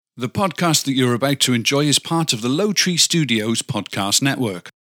The podcast that you're about to enjoy is part of the Low Tree Studios podcast network.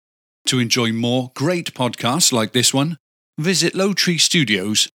 To enjoy more great podcasts like this one, visit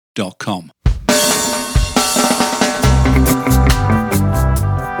lowtreestudios.com.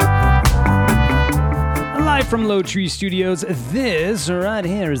 Live from Low Tree Studios, this right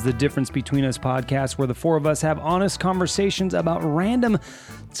here is the Difference Between Us podcast, where the four of us have honest conversations about random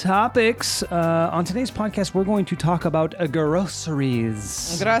topics. On today's podcast, we're going to talk about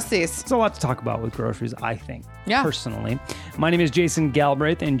groceries. Groceries. There's a lot to talk about with groceries, I think, personally. My name is Jason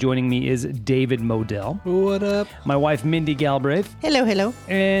Galbraith, and joining me is David Modell. What up? My wife, Mindy Galbraith. Hello, hello.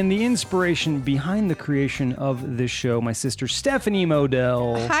 And the inspiration behind the creation of this show, my sister, Stephanie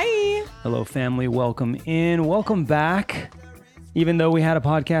Modell. Hi. Hello, family. Welcome in. Welcome back. Even though we had a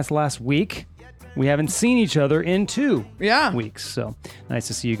podcast last week, we haven't seen each other in 2 weeks. So nice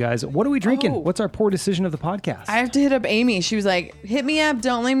to see you guys. What are we drinking? What's our poor decision of the podcast? I have to hit up Amy. She was like, hit me up.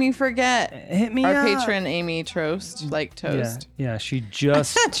 Don't let me forget. Hit me Our up. patron, Amy Trost, like toast. Yeah. She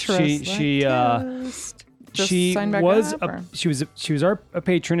just Trost she Just she signed back was up, or? she was our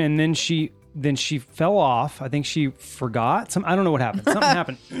patron, and then she fell off. I think she forgot. I don't know what happened. Something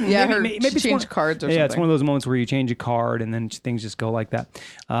happened. Yeah, maybe she it's changed cards or something. Yeah, it's one of those moments where you change a card and then things just go like that.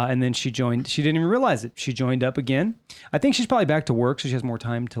 And then she joined. She didn't even realize it. She joined up again. I think she's probably back to work, so she has more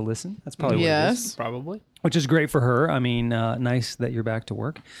time to listen. That's probably what it is. Probably. Which is great for her. I mean, nice that you're back to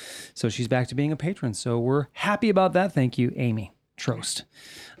work. So she's back to being a patron. So we're happy about that. Thank you, Amy Trost.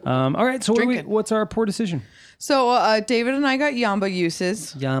 All right, so what's our poor decision? So David and I got Yamba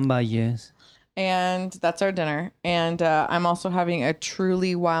uses. Yamba, yes. And that's our dinner. And I'm also having a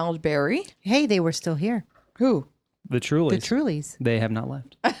truly wild berry. Hey, they were still here. Who? The Trulies. The Trulies. They have not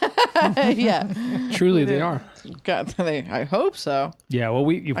left. Yeah. Truly, they are. God, I hope so. Yeah, well,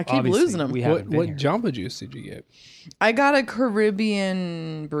 I keep losing them. We What Jamba Juice did you get? I got a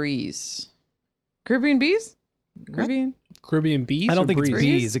Caribbean breeze. Caribbean bees? Caribbean bees? I don't think breeze? it's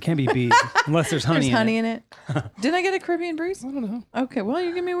bees. It can't be bees unless there's honey. There's honey in it. Didn't I get a Caribbean breeze? I don't know. Okay, well,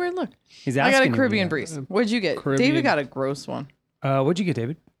 you give me a weird look. He's I got asking a you Caribbean what breeze. What'd you get? Caribbean- David got a gross one. What'd you get,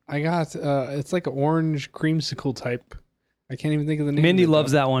 David? I got, it's like an orange creamsicle type. I can't even think of the name. Mindy of it,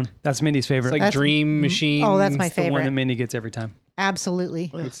 loves though. that one. That's Mindy's favorite. It's like That's- Dream Machine. Oh, that's my It's the one that favorite. Mindy gets every time. Absolutely.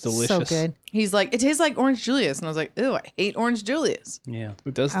 It's So delicious. good. He's like, it tastes like Orange Julius. And I was like, ew, I hate Orange Julius. Yeah.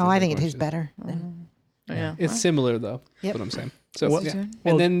 It does. Oh, I think it tastes tastes better. Yeah. It's similar though. Yep. That's what I'm saying. So, Well- yeah. well-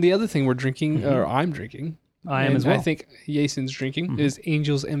 And then the other thing we're drinking, or I'm drinking, I am and as well. I think Jason's drinking is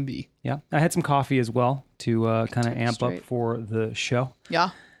Angel's Envy. Yeah. I had some coffee as well to kind of amp up Straight. for the show. Yeah.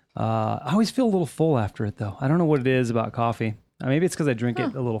 I always feel a little full after it, though. I don't know what it is about coffee. Maybe it's because I drink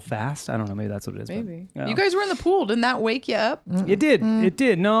it a little fast. I don't know. Maybe that's what it is. but, Maybe. yeah. You guys were in the pool. Didn't that wake you up? It did. It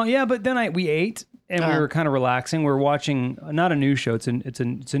did. No, yeah, but then we ate and we were kind of relaxing. We're watching not a new show. It's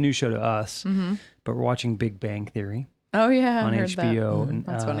a new show to us, but we're watching Big Bang Theory Oh, yeah. on I heard HBO. That. And,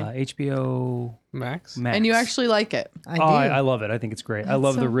 That's funny. HBO Max. Max. And you actually like it. I do. I love it. I think it's great. I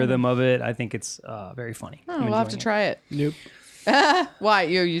love so the rhythm of it. I think it's very funny. Oh, I'm we'll have to enjoying try it. Nope. Why?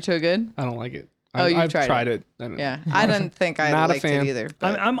 You too good? I don't like it. Oh, you've I've tried it. I don't know. Yeah. I didn't think I Not a liked fan. it either. it.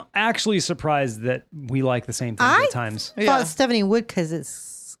 But I'm actually surprised that we like the same things I- at times. thought Yeah. Stephanie would because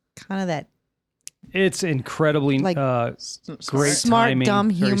it's kind of that It's incredibly Like, great smart, timing.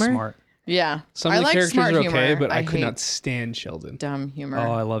 dumb very humor. smart. Yeah. Some I of the like characters smart are okay, humor. but I could hate not stand Sheldon. dumb humor.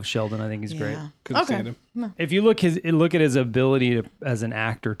 Oh, I love Sheldon. I think he's great. Yeah. Couldn't Okay. stand him. If you look at his ability as an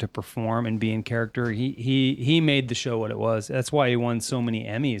actor to perform and be in character, he made the show what it was. That's why he won so many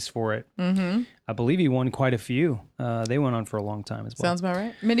Emmys for it. Mm-hmm. I believe he won quite a few. They went on for a long time as well. Sounds about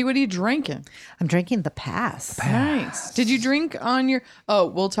right. Mindy, what are you drinking? I'm drinking the Pass. Nice. Did you drink on your... Oh,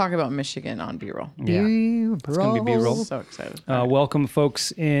 we'll talk about Michigan on B-roll. Yeah. It's going to be B-roll. So excited. Welcome,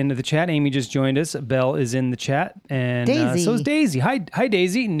 folks, in the chat. Amy just joined us. Belle is in the chat, and Daisy. so is Daisy. Hi,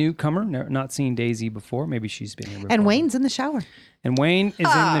 Daisy, newcomer. Not seen Daisy before. Maybe she's been here before. And Wayne's in the shower. And Wayne is in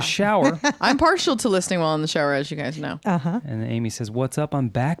the shower. I'm partial to listening while in the shower, as you guys know. And Amy says, "What's up? I'm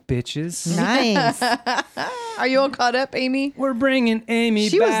back, bitches. Nice. Are you all caught up, Amy? We're bringing Amy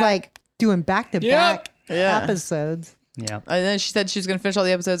She back." was like doing back-to-back Yeah. episodes. Yeah. And then she said she was going to finish all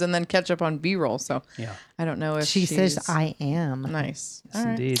the episodes and then catch up on B-roll. So Yeah. I don't know if She says, she's- I am. Nice. Yes, All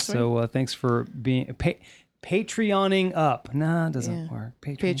right, indeed. sweet. So thanks for being Patreoning up. Nah, it doesn't Yeah. work.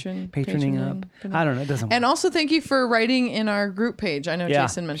 Patroning up. I don't know. It doesn't And work. also thank you for writing in our group page. I know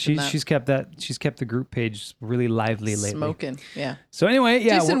Jason mentioned that. She's kept that. She's kept the group page really lively lately. Smoking. Yeah. So anyway,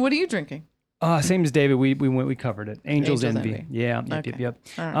 yeah. Jason, what are you drinking? Same as David. We covered it. Angel's Envy. Yeah.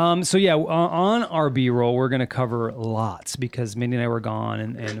 Yep. So yeah, on our B-roll, we're going to cover lots because Mindy and I were gone,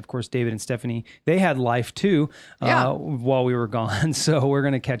 and of course David and Stephanie, they had life too while we were gone. So we're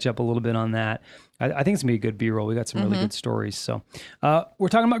going to catch up a little bit on that. I think it's gonna be a good B-roll. We got some really good stories. So we're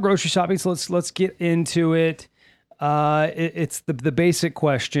talking about grocery shopping. So let's get into it. It's the basic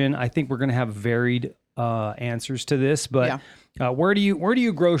question. I think we're gonna have varied answers to this, but where do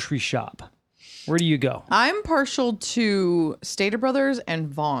you grocery shop? Where do you go? I'm partial to Stater Brothers and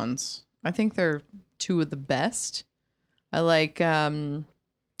Vaughn's. I think they're two of the best. I like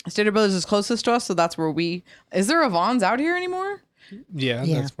Stater Brothers is closest to us, so that's where we. Is there a Vaughn's out here anymore? Yeah.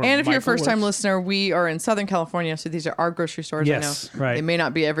 And if you're a first-time listener, we are in Southern California, so these are our grocery stores. Yes, I know. right. They may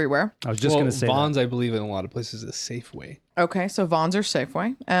not be everywhere. I was just going to say Vaughn's, I believe, in a lot of places is Safeway. Okay, so Vaughn's or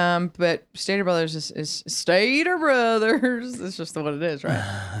Safeway. But Stater Brothers is Stater Brothers. It's just what it is,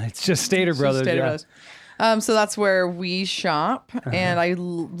 right? It's just Stater Brothers. Stater Brothers. So that's where we shop, and I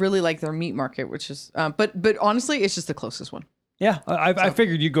really like their meat market, which is, but honestly, it's just the closest one. Yeah, I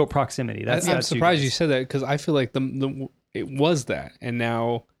figured you'd go proximity. I'm surprised you said that because I feel like it was that, and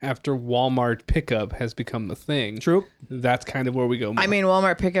now after Walmart pickup has become the thing, True. That's kind of where we go more. I mean,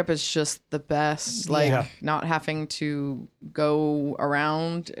 Walmart pickup is just the best. Not having to go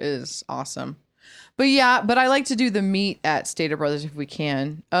around is awesome. But I like to do the meat at Stater Brothers if we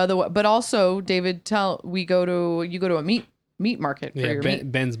can. But also, David, you go to a meat market for your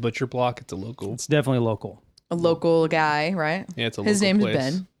meat. Ben's Butcher Block. It's a local. It's definitely local. A local guy, right? Yeah, it's a His local name's place.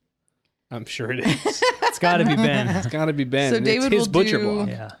 Ben. I'm sure it is. It's got to be Ben. It's got to be Ben. So and David it's his will Butcher do. Block.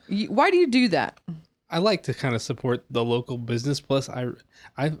 Yeah. Why do you do that? I like to kind of support the local business. Plus,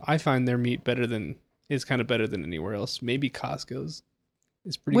 I find their meat is kind of better than anywhere else. Maybe Costco's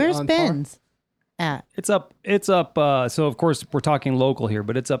is pretty. Where's on par. Ben's at? It's up. So of course we're talking local here,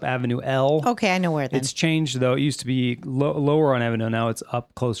 but it's up Avenue L. Okay, I know where then. It's changed though. It used to be lower on Avenue. Now it's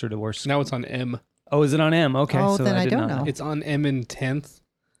up closer to where. Now it's on M. Oh, is it on M? Okay. Oh, so then I did don't not know. It's on M and 10th,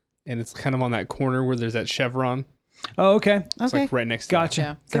 and it's kind of on that corner where there's that Chevron. Oh, okay. It's Okay. like right next to Gotcha.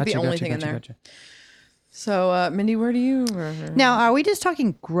 Yeah, it's like the only thing in there. Gotcha. So, Mindy, where do you? Now, are we just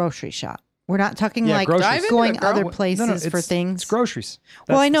talking grocery shop? We're not talking Yeah, like groceries. Dive into going it, girl. other No, places for things. It's groceries.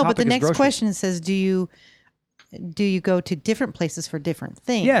 Well, That's I know, the but the topic is next groceries. question says, do you go to different places for different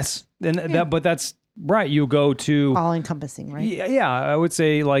things? Yes, but that's right. You go to All encompassing, right? Yeah, I would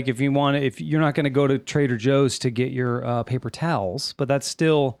say like if you're not going to go to Trader Joe's to get your paper towels, but that's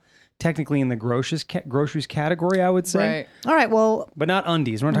still technically in the groceries category, I would say. Right. All right. Well, But not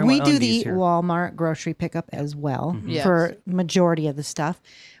undies. We're not talking we about do undies the here. Walmart grocery pickup as well Yes. for majority of the stuff.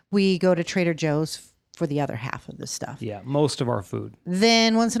 We go to Trader Joe's for the other half of the stuff. Yeah, most of our food.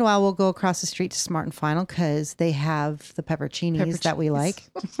 Then once in a while we'll go across the street to Smart and Final because they have the pepperoncinis that we like.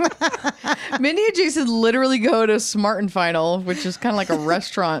 Mindy and Jason literally go to Smart and Final, which is kind of like a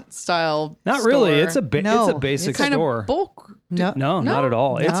restaurant style. Not really. store. It's a No, it's a basic It's kind store. of bulk. No, No, not at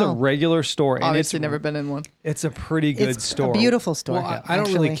all. It's a No. regular store, and Obviously, it's never been in one. It's a pretty good it's store. a beautiful store. Well, I don't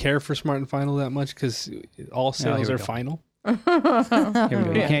really actually. care for Smart and Final that much because all here sales we are go. final. Here we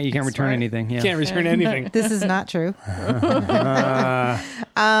go. You can't return anything. Yeah. Can't return anything. This is not true.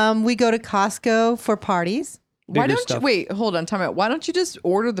 We go to Costco for parties. Why Bigger don't stuff. you wait? Hold on, time out. Why don't you just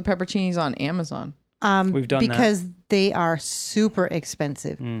order the pepperoncinis on Amazon? We've done because they are super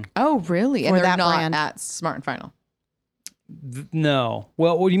expensive. Oh, really? And For they're that not brand. at Smart and Final. No.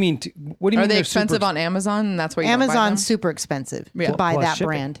 Well, what do you mean? What do you Are mean they they're expensive super on Amazon? And that's why you don't buy them? Amazon's super expensive Yeah. to buy Plus that shipping.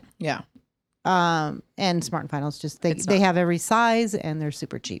 brand. Yeah. And Smart and Final's just they It's they not. have every size and they're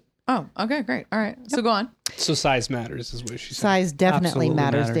super cheap. Oh, okay, great. All right. So go on. So size matters is what she said. Size definitely Absolutely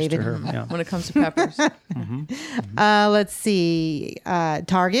matters, to David. her. Yeah. When it comes to peppers. Let's see.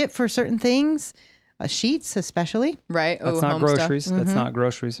 Target for certain things, sheets especially. Right. That's not home groceries. Stuff. That's not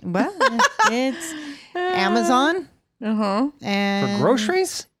groceries. Well, it's Amazon Uh-huh. and For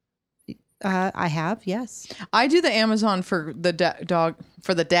groceries? I have, yes. I do the Amazon for the dog,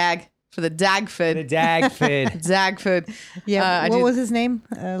 for the dag The food. dag fid. Dag food. Yeah. I what do- was his name?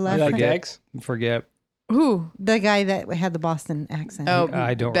 Last You like time? gags? Forget. Who? The guy that had the Boston accent. Oh,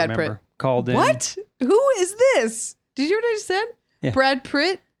 I don't Brad remember. Pitt. Called in. What? Who is this? Did you hear what I just said? Yeah. Brad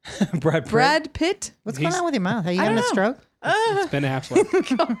Pitt? Brad Pitt. Brad Pitt? What's going on with your mouth? Are you having a don't know. stroke? It's Ben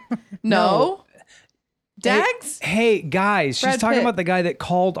Affleck. No. Dags? Hey, guys, she's Brad talking Pitt. about the guy that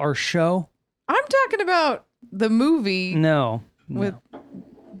called our show. I'm talking about the movie No. with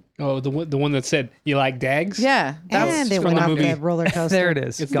Oh, the one that said you like dags? yeah. And it from went the off movie. the roller coaster. There it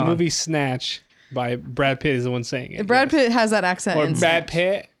is. It's Gone. the movie Snatch by Brad Pitt is the one saying it. Brad yes. Pitt has that accent. Or in Brad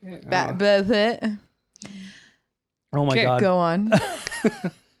Pitt. Brad Pitt. Oh my Okay, God. go on.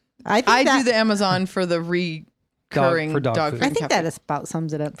 I do the Amazon for the recurring for dog dog food. food. I and think cat that food. about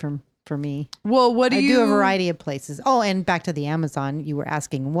sums it up for me. Well, what do I you do a variety of places. Oh, and back to the Amazon, you were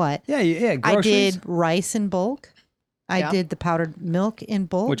asking what? Yeah, I groceries, did rice in bulk. I Yeah. did the powdered milk in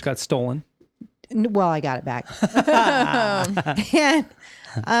bulk. which got stolen. Well, I got it back.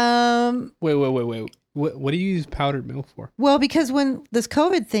 And Wait. What do you use powdered milk for? well, because when this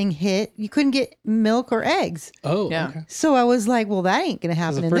COVID thing hit, you couldn't get milk or eggs. Oh, Yeah. okay. So I was like, well, that ain't going to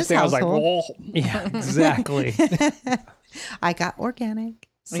happen The in first this thing I was like, household. oh. Yeah, exactly. I got organic.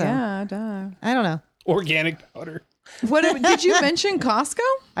 So Yeah, duh. I don't know. Organic powder. What did you mention Costco?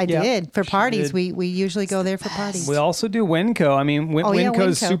 I Yeah, did. For parties, did. we usually go there for parties. We also do Winco. I mean, Oh, yeah,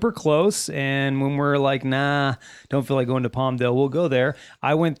 Winco's Winco. super close, and when we're like, nah, don't feel like going to Palmdale, we'll go there.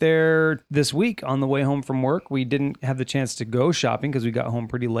 I went there this week on the way home from work. We didn't have the chance to go shopping because we got home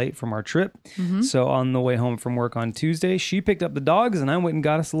pretty late from our trip. Mm-hmm. So on the way home from work on Tuesday, she picked up the dogs, and I went and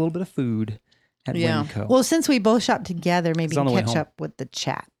got us a little bit of food at Yeah. Winco. Well, since we both shop together, maybe It's on the way catch home. up with the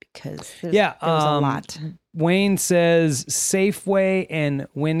chat because there was a lot. Wayne says Safeway and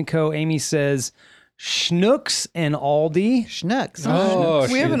Winco. Amy says Schnucks and Aldi. Schnooks. Oh,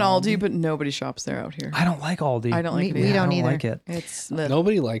 We have shit. an Aldi, but nobody shops there out here. I don't like Aldi. I don't like it we either. don't I either. like it. It's the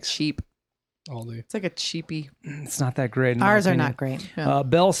Nobody likes cheap. Aldi. It's like a cheapie. It's not that great. in my Ours are opinion. not great.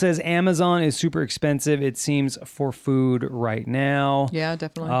 Belle says Amazon is super expensive. It seems for food right now. Yeah,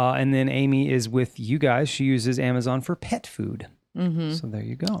 definitely. And then Amy is with you guys. She uses Amazon for pet food. Mm-hmm. So there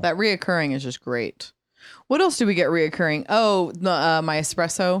you go. That reoccurring is just great. What else do we get reoccurring? Oh, my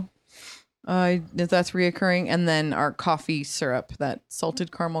espresso. That's reoccurring. And then our coffee syrup, that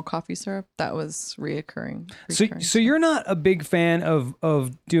salted caramel coffee syrup, that was reoccurring. So you're not a big fan of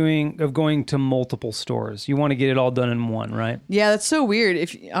going to multiple stores. You want to get it all done in one, right? Yeah, that's so weird.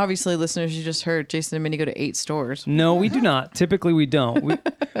 If obviously, listeners, you just heard Jason and Minnie go to 8 stores No, we do not. Typically, we don't.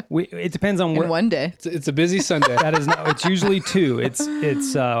 We it depends on in where. one day. It's a busy Sunday. That is not. It's usually 2. It's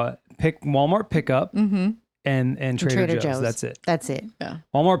Walmart pickup and Trader Joe's. That's it. That's it.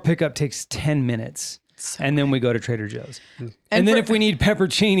 Walmart pickup takes 10 minutes. And then we go to Trader Joe's. And then for- if we need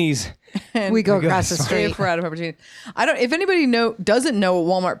pepperoncinis, We go across the street. If we're out of pepperoni. I don't. If anybody doesn't know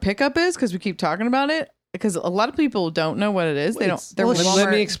what Walmart pickup is, because we keep talking about it, because a lot of people don't know what it is. They don't. They're well, Walmart. Let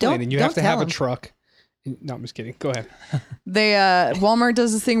me explain. Don't- And you don't have to have tell a 'em. truck. No, I'm just kidding. Go ahead. They Walmart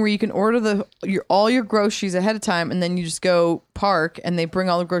does this thing where you can order all your groceries ahead of time, and then you just go park, and they bring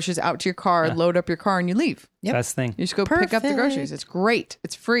all the groceries out to your car, load up your car, and you leave. Yep. best thing. You just go pick up the groceries. Perfect. It's great.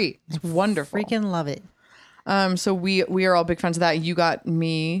 It's free. It's wonderful. Freaking love it. So we are all big fans of that. You got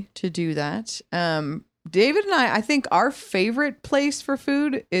me to do that. David and I think our favorite place for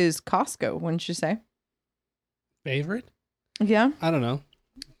food is Costco. Wouldn't you say? Favorite? Yeah. I don't know.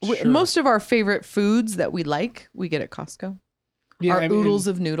 Sure. Most of our favorite foods that we like, we get at Costco. Yeah, our I mean, oodles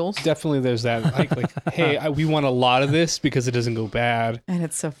of noodles. Definitely, there's that. Like, hey, we want a lot of this because it doesn't go bad, And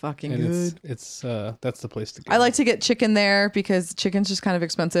it's so fucking and good. it's that's the place to go. I like to get chicken there because chicken's just kind of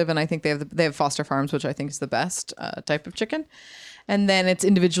expensive, and I think they have Foster Farms, which I think is the best type of chicken. And then it's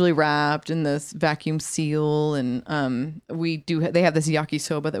individually wrapped in this vacuum seal, and they have this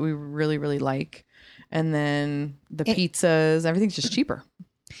yakisoba that we really really like, and then the pizzas, everything's just cheaper.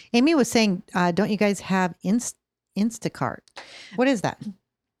 Amy was saying, don't you guys have Instacart? What is that?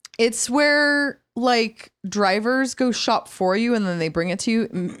 It's where like drivers go shop for you and then they bring it to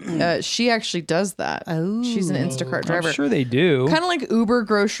you. She actually does that. Oh. She's an Instacart driver. I'm sure they do. Kind of like Uber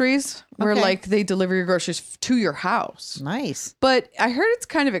groceries, where Okay. like they deliver your groceries to your house. Nice. But I heard it's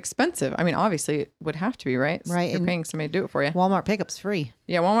kind of expensive. I mean, obviously it would have to be, right? Right, You're and- paying somebody to do it for you. Walmart pickup's free.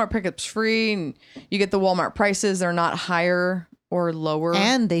 Yeah, Walmart pickup's free, and you get the Walmart prices. They're not higher or lower.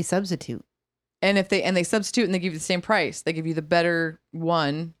 And they substitute. And if they substitute and they give you the same price, they give you the better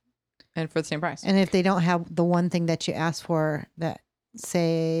one, and for the same price. And if they don't have the one thing that you asked for, that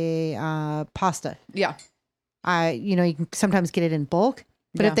say pasta, Yeah, you can sometimes get it in bulk.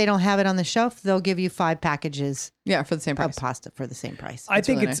 But Yeah. if they don't have it on the shelf, they'll give you 5 packages yeah, for the same of price. pasta for the same price. I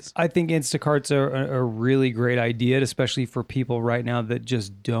think really I think Instacart's a really great idea, especially for people right now that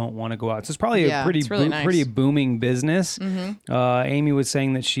just don't want to go out. So it's probably Yeah, a pretty it's really nice. pretty booming business. Mm-hmm. Amy was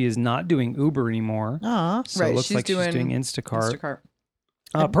saying that she is not doing Uber anymore. Aw. So Right, it looks she's like she's doing doing Instacart.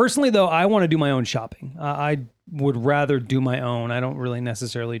 Instacart. Personally, though, I want to do my own shopping. I would rather do my own. I don't really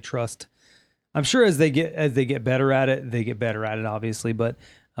necessarily trust. I'm sure as they get better at it, they get better at it, obviously. But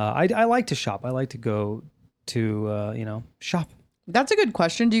I like to shop. I like to go to shop. That's a good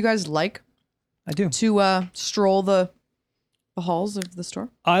question. Do you guys like I do. to stroll the halls of the store?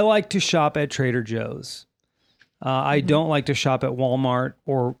 I like to shop at Trader Joe's. I don't like to shop at Walmart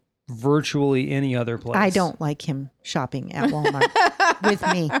or virtually any other place. I don't like him shopping at Walmart with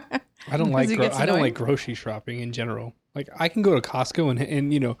me. I don't like Because it gets I don't annoying? like grocery shopping in general. Like I can go to Costco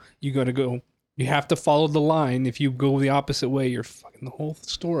and you have to follow the line. If you go the opposite way, you're fucking the whole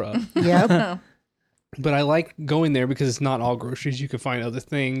store up. Yep. But I like going there because it's not all groceries. You can find other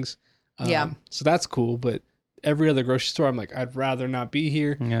things. Yeah. So that's cool. But every other grocery store, I'm like, I'd rather not be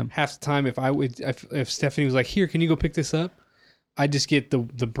here. Yeah. Half the time, if Stephanie was like, here, can you go pick this up? I just get the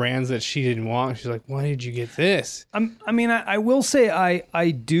brands that she didn't want. She's like, why did you get this? I will say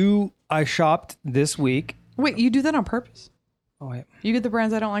I shopped this week. Wait, you do that on purpose? Oh wait. You get the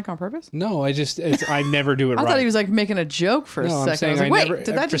brands I don't like on purpose? No, I never do it I right. thought he was like making a joke for a No, second. I'm saying I was like, wait, never,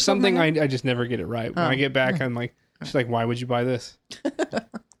 did that for just go over my something head? I just never get it right. When I get back, I'm like, she's like, why would you buy this?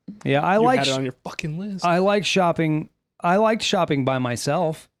 Yeah, I You like had it on your fucking list. I like shopping. I liked shopping by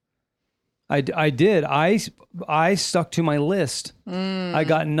myself. I did. I stuck to my list. I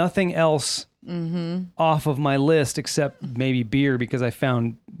got nothing else off of my list except maybe beer because I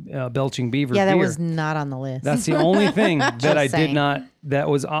found Belching Beaver Yeah, that beer. was not on the list. That's the only thing that I did saying. not, that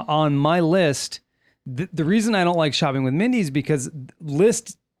was on my list. The reason I don't like shopping with Mindy is because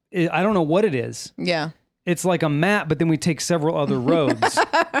list, I don't know what it is. Yeah. It's like a map, but then we take several other roads.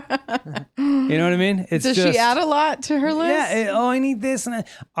 You know what I mean? It's Does just, she add a lot to her list? Yeah. I need this. And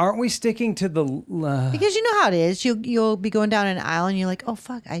aren't we sticking to the... Because you know how it is. You'll be going down an aisle and you're like, oh,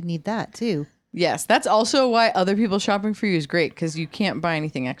 fuck, I need that too. Yes, that's also why other people shopping for you is great because you can't buy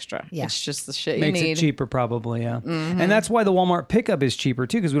anything extra. Yeah. It's just the shit makes you it need. cheaper probably, yeah. And that's why the Walmart pickup is cheaper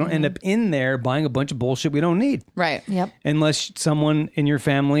too, because we don't end up in there buying a bunch of bullshit we don't need. Right. Yep. Unless someone in your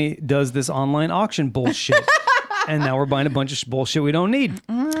family does this online auction bullshit. And now we're buying a bunch of bullshit we don't need.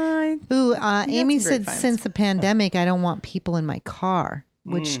 Ooh, Amy some great said finds. since the pandemic, I don't want people in my car,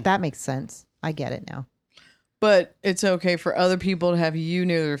 which that makes sense. I get it now. But it's okay for other people to have you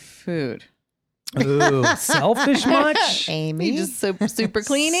near their food. Ooh, selfish much? Amy? You just super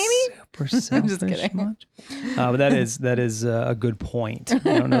clean, Amy? Super selfish kidding. much? But that is a good point. I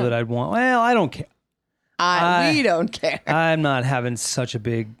don't know that I'd want... Well, I don't care. We don't care. I'm not having such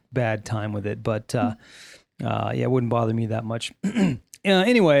a bad time with it, but yeah, it wouldn't bother me that much.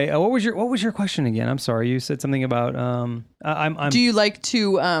 Anyway, what was your question again? I'm sorry, you said something about I'm. Do you like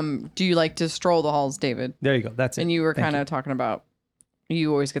to stroll the halls, David? There you go. That's it. And you were Thank kind of talking about you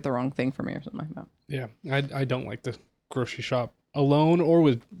always get the wrong thing from me or something like that. Yeah, I don't like the grocery shop alone or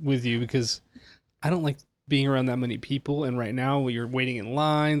with you because I don't like being around that many people. And right now you're waiting in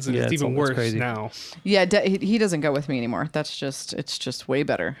lines, and Yeah, it's even worse crazy. now. Yeah, he doesn't go with me anymore. It's just way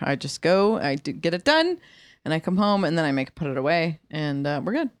better. I just go, get it done, and I come home, and then I put it away, and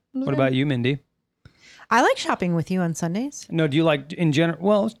we're good. What about you, Mindy? I like shopping with you on Sundays. No, do you like in general?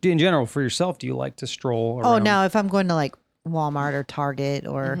 Well, in general for yourself, do you like to stroll around? Oh, now if I'm going to like Walmart or Target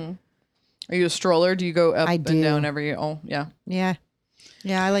or Are you a stroller? Do you go up I and do. down every? Oh, yeah. yeah,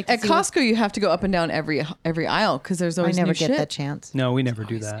 I like to At see what- Costco, you have to go up and down every aisle because there's I always never new get shit. that chance. No, we never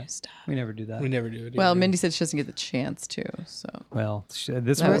do New that. stuff. We never do that. We never do it. Well, either. Mindy said she doesn't get the chance to. So, Well, this That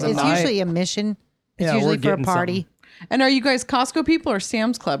was was It's a usually a mission. It's Yeah, usually we're for a getting party. and are you guys Costco people or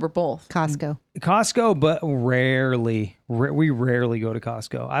Sam's Club or both? Costco. Costco, but rarely. We rarely go to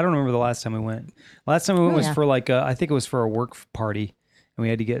Costco. I don't remember the last time we went. Last time we went was yeah. for I think it was for a work party, and we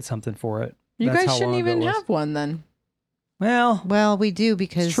had to get something for it. You That's guys how shouldn't long ago even it was. have one then. Well, Well, we do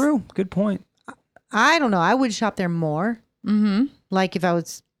because it's true. Good point. I don't know. I would shop there more. Mm-hmm. Like if I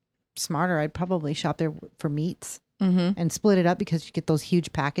was smarter, I'd probably shop there for meats Mm-hmm. and split it up because you get those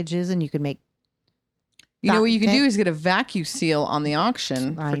huge packages and you could make. You know what you can Okay. do is get a vacuum seal on the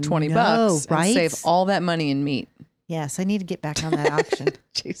auction for I $20 know, and right? save all that money in meat. Yes, I need to get back on that auction.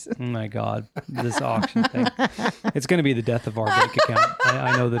 Jesus. Oh my God, this auction thing. It's going to be the death of our bank account.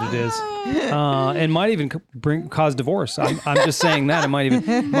 I know that it is. It might even cause divorce. I'm just saying that. It might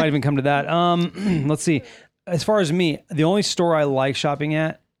even come to that. Let's see. As far as me, the only store I like shopping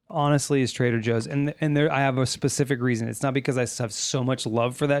at, honestly, is Trader Joe's. And there, I have a specific reason. It's not because I have so much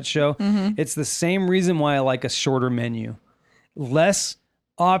love for that show. It's the same reason why I like a shorter menu. Less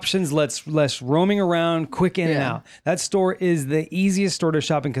options, less roaming around, quick in and Yeah. out. That store is the easiest store to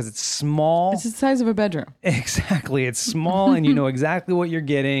shop in because it's small. It's the size of a bedroom. Exactly. It's small and you know exactly what you're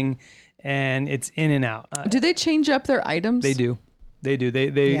getting and it's in and out. Do they change up their items? They do. They do.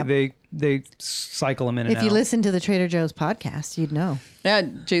 They cycle them in and If out. you listen to the Trader Joe's podcast, you'd know. Yeah,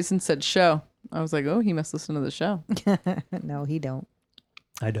 Jason said show. I was like, oh, he must listen to the show. No, he don't.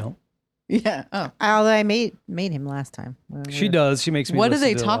 I don't. Yeah. Oh. Although I made him last time. She does. She makes me What do listen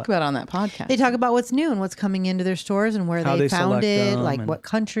they to a talk lot. about on that podcast? They talk about what's new and what's coming into their stores and where How they they found select it, them like and- what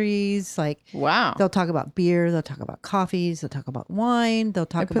countries. Like Wow. they'll talk about beer, they'll talk about coffees, they'll talk about wine, they'll I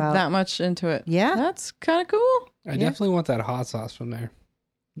talk put about that much into it. Yeah. That's kind of cool. I definitely want that hot sauce from there.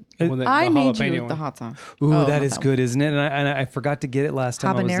 I made you the hot sauce. Ooh, that is good, isn't it? And I forgot to get it last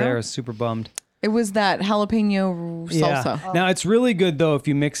time I was there. I was super bummed. It was that jalapeno salsa. Yeah. Now, it's really good, though, if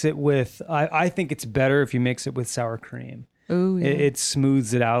you mix it with... I think it's better if you mix it with sour cream. Ooh, yeah. It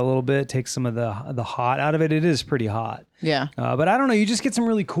smooths it out a little bit, takes some of the hot out of it. It is pretty hot. Yeah. But I don't know. You just get some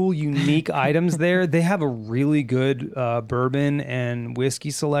really cool, unique items there. They have a really good bourbon and whiskey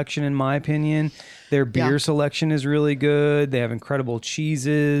selection, in my opinion. Their beer selection is really good. They have incredible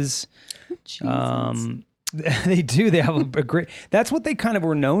cheeses. They do. They have a great... That's what they kind of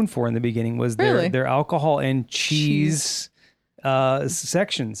were known for in the beginning, was their alcohol and cheese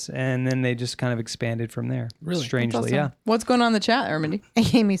sections. And then they just kind of expanded from there. Really? Strangely, awesome. yeah. What's going on in the chat, Ermindy?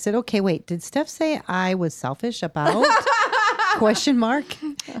 Amy said, okay, wait, did Steph say I was selfish about? Question mark.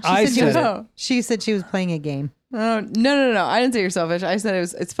 She said she was playing a game. Oh, no. I didn't say you're selfish. I said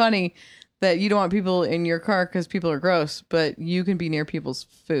it's funny that you don't want people in your car because people are gross, but you can be near people's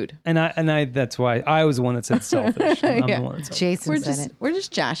food. And I that's why I was the one that said selfish. I'm the one that said Jason said it. We're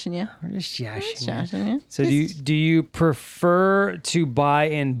just joshing you. We're just joshing you. You. So do you prefer to buy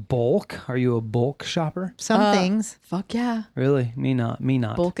in bulk? Are you a bulk shopper? Some things. Fuck yeah. Really? Me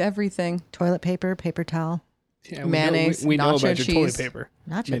not. Bulk everything. Toilet paper, paper towel. Yeah, Mayonnaise, we know nacho about cheese, your toilet paper.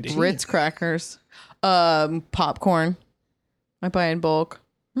 Nacho Mindy. cheese. Ritz crackers, popcorn. I buy in bulk.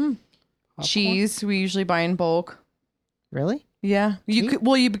 Cheese, we usually buy in bulk. Really? Yeah.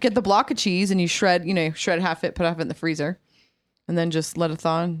 You get the block of cheese and you shred half it, put half it in the freezer, and then just let it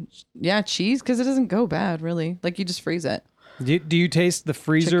thaw. Yeah, cheese, because it doesn't go bad, really. Like, you just freeze it. Do you taste the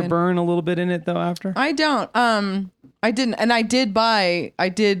freezer burn a little bit in it, though, after? I don't. I didn't. And I did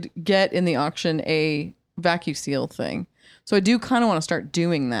get in the auction a vacuum seal thing. So I do kind of want to start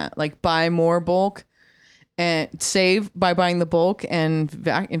doing that. Like, buy more bulk and save by buying the bulk and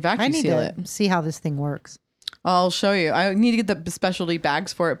vacuum seal it. I need to see how this thing works. I'll show you. I need to get the specialty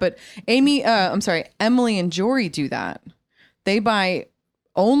bags for it. But Emily and Jory do that. They buy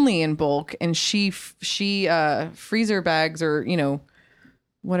only in bulk, and she freezer bags, or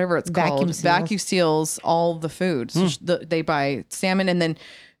whatever it's called, vacuum seals all the food. So they buy salmon, and then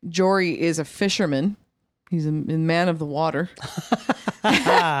Jory is a fisherman. He's a man of the water.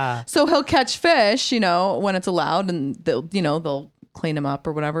 So he'll catch fish, when it's allowed, and they'll clean them up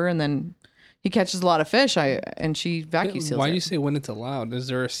or whatever, and then he catches a lot of fish. And she vacuum seals. Why do it. you say when it's allowed? Is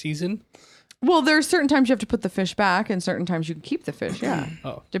there a season? Well, there are certain times you have to put the fish back, and certain times you can keep the fish. Yeah,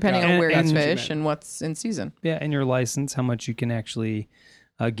 depending on where it's fish and what's in season. Yeah, and your license, how much you can actually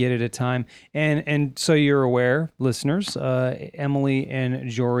get at a time. And so you're aware, listeners, Emily and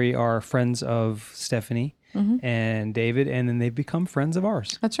Jory are friends of Stephanie and David, and then they've become friends of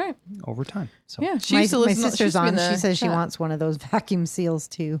ours. That's right. Over time. So yeah, My sister's on. She says she wants one of those vacuum seals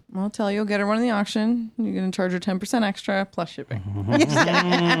too. I'll tell you, you'll get her one in the auction. You're going to charge her 10% extra plus shipping.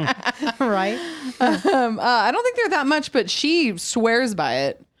 Right? I don't think they're that much, but she swears by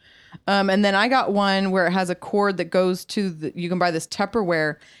it. And then I got one where it has a cord that goes to you can buy this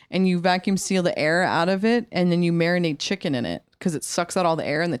Tupperware, and you vacuum seal the air out of it, and then you marinate chicken in it because it sucks out all the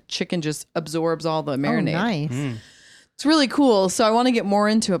air and the chicken just absorbs all the marinade. Oh, nice. It's really cool. So I want to get more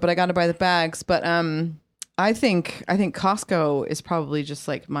into it, but I got to buy the bags. But I think Costco is probably just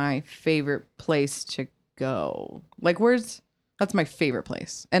like my favorite place to go. Like, that's my favorite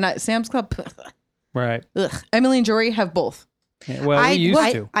place. And Sam's Club. right. Ugh. Emily and Jory have both. Yeah, well, we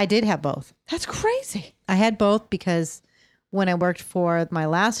used to. I did have both. That's crazy. I had both because when I worked for my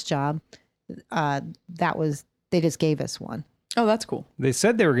last job, they just gave us one. Oh, that's cool. They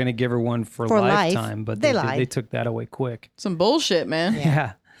said they were going to give her one for lifetime, but they took that away quick. Some bullshit, man.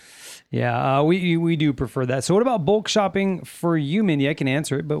 Yeah. We do prefer that. So what about bulk shopping for you, Mindy? I can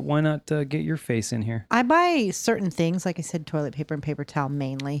answer it, but why not get your face in here? I buy certain things, like I said, toilet paper and paper towel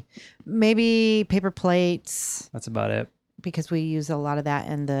mainly. Maybe paper plates. That's about it. Because we use a lot of that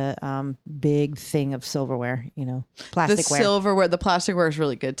in the big thing of silverware, plasticware. The plasticware is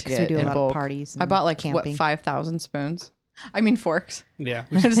really good to get. We do a in lot bulk. of parties. I bought 5,000 spoons. I mean forks. Yeah.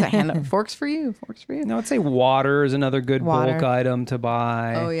 Just a hand up. Forks for you. No, I'd say water is another good bulk item to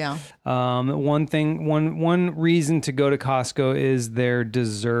buy. Oh yeah. One reason to go to Costco is their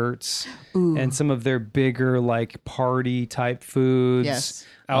desserts and some of their bigger party type foods. Yes.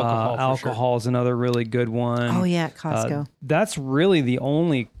 Alcohol is another really good one. Oh yeah, at Costco. That's really the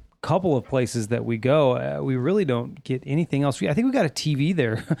only couple of places that we go. We really don't get anything else. I think we got a TV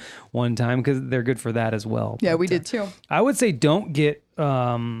there one time because they're good for that as well. Yeah, we did too. I would say don't get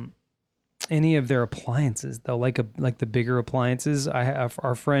any of their appliances though, like the bigger appliances. I have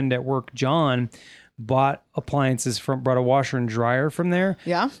our friend at work, John, bought brought a washer and dryer from there.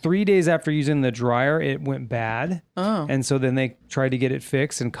 Yeah. 3 days after using the dryer, it went bad. Oh. And so then they tried to get it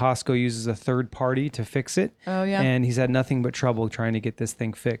fixed, and Costco uses a third party to fix it. Oh, yeah. And he's had nothing but trouble trying to get this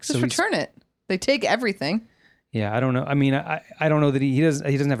thing fixed. Just return it. They take everything. Yeah, I don't know. I mean, I don't know that he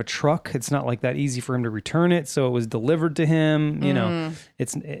doesn't have a truck. It's not like that easy for him to return it. So it was delivered to him. You know,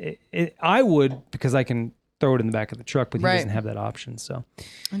 I would, because I can throw it in the back of the truck, but he doesn't have that option. So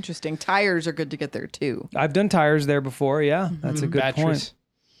interesting. Tires are good to get there too. I've done tires there before. Yeah, that's a good point.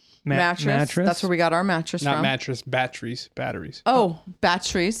 Mattress. That's where we got our mattress Not from. mattress, batteries. Oh,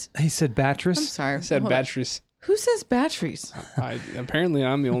 batteries. He said batteries. I'm sorry. I said Hold on. batteries. Who says batteries? Apparently,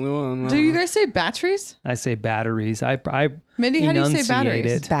 I'm the only one. Do you guys say batteries? I say batteries. I Mindy, how do you say enunciate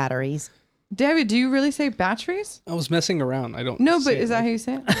batteries? it. Batteries. David, do you really say batteries? I was messing around. I don't. No, say but it is that like- how you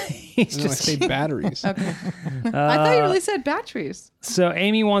say it? No, I say batteries. Okay. I thought you really said batteries. So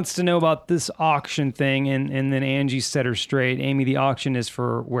Amy wants to know about this auction thing, and then Angie set her straight. Amy, the auction is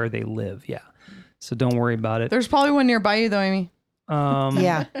for where they live. Yeah. So don't worry about it. There's probably one nearby you, though, Amy.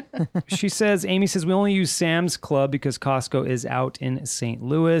 Yeah. Amy says, we only use Sam's Club because Costco is out in St.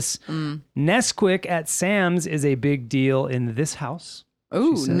 Louis. Nesquik at Sam's is a big deal in this house.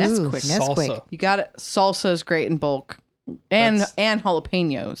 Ooh, says. Nesquik. Nesquik. Salsa. You got it. Salsa is great in bulk. And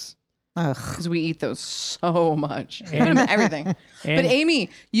jalapenos. Ugh. Because we eat those so much. Put them in everything. But And- Amy,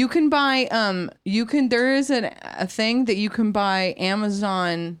 you can buy, there is a thing that you can buy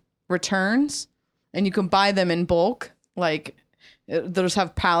Amazon returns, and you can buy them in bulk. Like, they'll just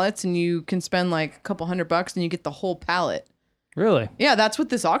have pallets, and you can spend like a couple $100 and you get the whole pallet. Really? Yeah, that's what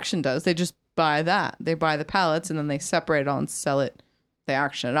this auction does. They just buy that. They buy the pallets and then they separate it all and sell it. They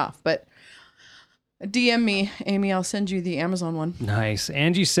auction it off. But DM me, Amy. I'll send you the Amazon one. Nice.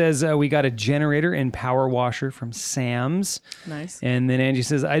 Angie says, we got a generator and power washer from Sam's. Nice. And then Angie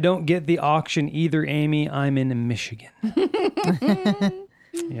says, I don't get the auction either, Amy. I'm in Michigan.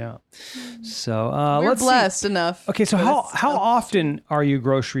 Yeah. So We're let's see. blessed enough. Okay, so for how this. often are you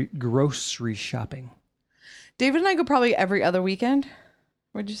grocery shopping? David and I go probably every other weekend.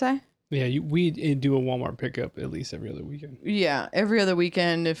 What'd you say? Yeah, we do a Walmart pickup at least every other weekend. Yeah, every other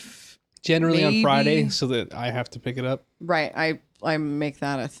weekend. If Generally maybe- on Friday, so that I have to pick it up. right, I make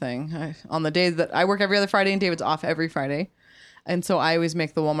that a thing. On the day that I work every other Friday and David's off every Friday, and so I always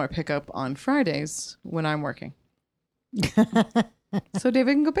make the Walmart pickup on Fridays when I'm working. So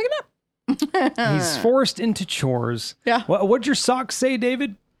David can go pick it up. He's forced into chores. Yeah. What'd your socks say,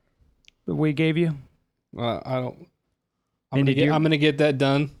 David? That we gave you? I don't. And did you- I'm gonna get that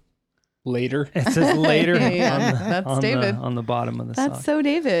done later. It says later. Yeah, that's David. on the bottom of the That's sock. so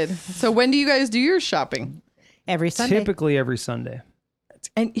David. So when do you guys do your shopping? Every Sunday. Typically every Sunday.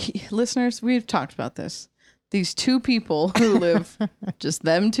 And listeners, we've talked about this. These two people who live, just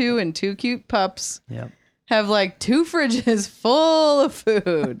them two and two cute pups, Yeah. have like 2 fridges full of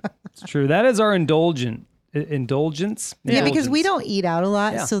food. It's true. That is our indulgence. Yeah, because we don't eat out a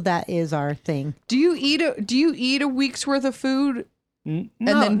lot, Yeah. so that is our thing. Do you eat a week's worth of food? No,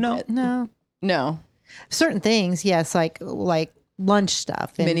 then- no. No. Certain things, yes, like lunch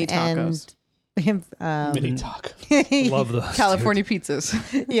stuff, and, Mini tacos. And, Mini talk. Love those. California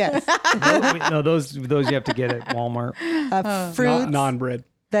pizzas. yes, No, those you have to get at Walmart. fruits, Non-bread.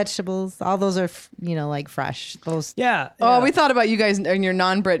 vegetables, all those are like fresh. Those Yeah. Oh, we thought about you guys and your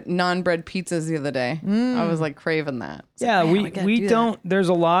non-bread pizzas the other day. I was like craving that. It's Yeah, like, man, gotta we do don't. There's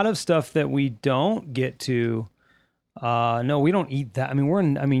a lot of stuff that we don't get to. No, we don't eat that. I mean,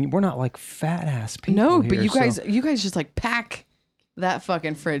 we're not like fat ass that. people. No, but here, you guys just like pack that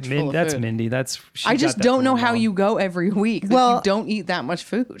fucking fridge full of that's food. Mindy. I just don't know how you go every week. Like, Well- you don't eat that much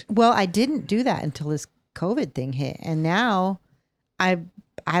food. Well, I didn't do that until this COVID thing hit, and now I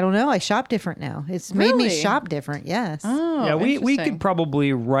don't know. I shop different now. It's made me Really? shop different. Yes. Oh, Yeah, we interesting. could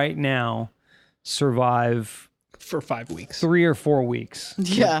probably right now survive For 5 weeks. 3 or 4 weeks.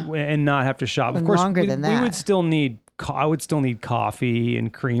 Yeah. and not have to shop. Of And course, longer we, than we that. would still need. I would still need coffee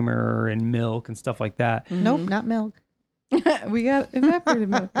and creamer and milk and stuff like that. Nope, not milk. We got evaporated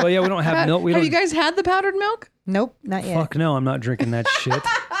milk. Well, yeah, we don't have milk. We Have don't. you guys had the powdered milk? Nope, not yet. Fuck no, I'm not drinking that shit.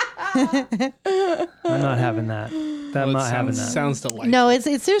 I'm not having that. I'm not having that. Sounds delightful. No, it's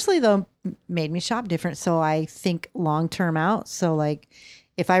seriously though made me shop different. So I think long term out. So like,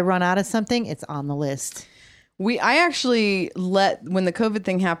 if I run out of something, it's on the list. I actually when the COVID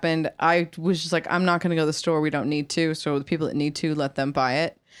thing happened, I was just like, I'm not going to go to the store. We don't need to. So the people that need to, let them buy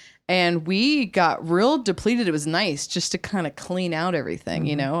it. And we got real depleted. It was nice just to kind of clean out everything,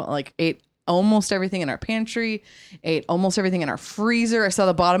 like ate almost everything in our pantry, ate almost everything in our freezer. I saw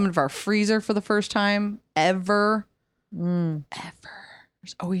the bottom of our freezer for the first time ever. Ever.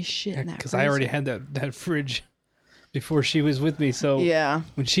 There's always shit in that Because freezer. I already had that fridge before she was with me. So Yeah.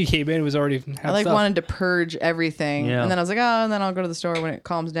 when she came in, it was already I like wanted to purge everything. Yeah. And then I was like, oh, and then I'll go to the store when it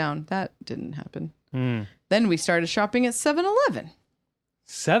calms down. That didn't happen. Then we started shopping at 7-Eleven.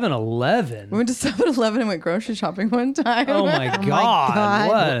 7-Eleven. We went to 7-Eleven and went grocery shopping one time. Oh my god! God.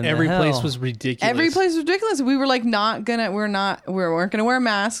 What in Every the place hell? was ridiculous. Every place was ridiculous. We were like we weren't gonna wear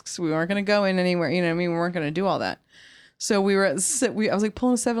masks. We weren't gonna go in anywhere. You know what I mean? We weren't gonna do all that. So we were I was like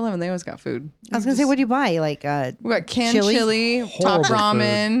pulling 7-Eleven. They always got food. I was gonna say, what do you buy? Like We got canned chili? chili, top Horrible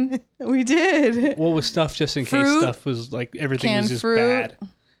ramen. We did. What was stuff just in case Fruit. stuff was like everything Canned was just fruit. bad.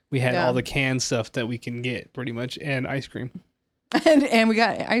 We had Yeah. all the canned stuff that we can get pretty much and ice cream. And we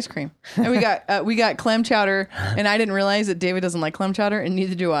got ice cream. And we got clam chowder. And I didn't realize that David doesn't like clam chowder, and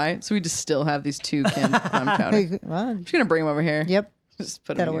neither do I. So we just still have these 2 canned clam chowder. well, I'm just gonna bring them over here. yep. Just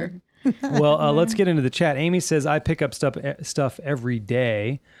put them That'll here. Well, let's get into the chat. Amy says I pick up stuff every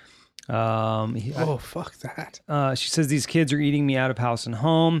day. Oh, fuck that. She says these kids are eating me out of house and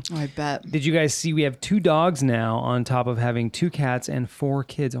home. Oh, I bet. Did you guys see we have 2 dogs now on top of having 2 cats and 4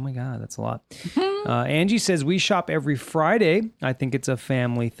 kids? Oh my God, that's a lot. Angie says we shop every Friday. I think it's a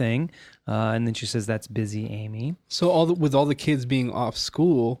family thing. And then she says that's busy, Amy. So with all the kids being off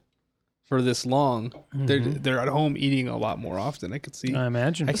school for this long, they're at home eating a lot more often. I could see. I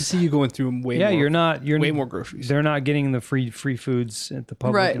imagine. I could see you going through way. Yeah, more, you're way more groceries. They're not getting the free foods at the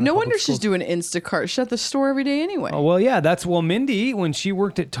public. Right. in the No public wonder she's schools. doing Instacart. She's at the store every day anyway. Oh, well, yeah, Mindy, when she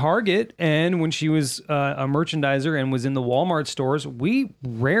worked at Target and when she was a merchandiser and was in the Walmart stores, we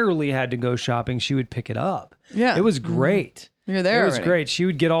rarely had to go shopping. She would pick it up. Yeah. It was great. You're there It was already. great. She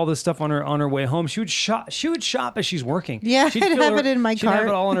would get all this stuff on her way home. She would shop as she's working. Yeah, She'd I'd fill have it in my she'd have cart.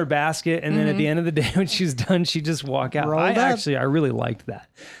 it all in her basket, and then at the end of the day, when she's done, she'd just walk out. Rolled up. I really liked that.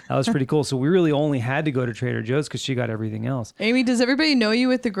 That was pretty cool. So we really only had to go to Trader Joe's because she got everything else. Amy, does everybody know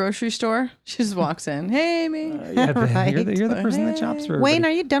you at the grocery store? She just walks in. Hey, Amy. Yeah, Right. you're the person that shops for everybody. Wayne,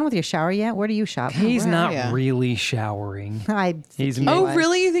 are you done with your shower yet? Where do you shop? He's Where not are ya? really showering. He's Oh,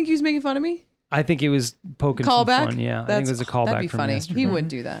 really? You think he was making fun of me? I think it was poking some Callback? fun. Yeah, I think it was a callback That'd be from funny. yesterday. He would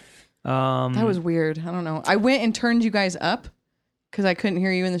do that. That was weird. I don't know. I went and turned you guys up because I couldn't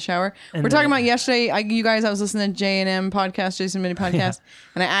hear you in the shower. We're talking about yesterday. I was listening to J&M podcast, Jason Mini podcast,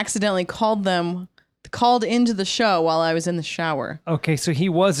 and I accidentally called into the show while I was in the shower. Okay, so he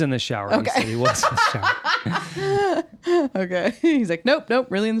was in the shower. Okay. He said he was in the shower. Okay. He's like, nope,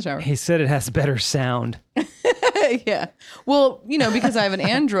 really in the shower. He said it has better sound. Yeah. Well, because I have an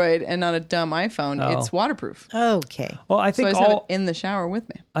Android and not a dumb iPhone, Oh. it's waterproof. Okay. Well, I So I think just have it all in the shower with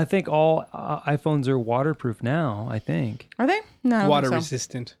me. iPhones are waterproof now. I think. Are they? No, I don't Water think so.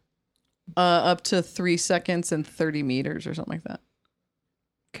 resistant. Up to 3 seconds and 30 meters or something like that.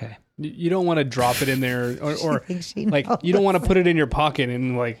 Okay. You don't want to drop it in there, or thinks she like knows. you don't want to put it in your pocket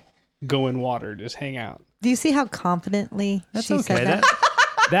and like go in water. Just hang out. Do you see how confidently That's she okay. said that?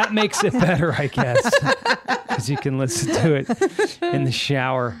 That makes it better, I guess, because you can listen to it in the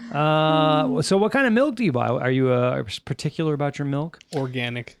shower. So, what kind of milk do you buy? Are you particular about your milk?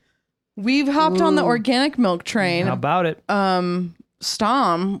 Organic. We've hopped on the organic milk train. How about it?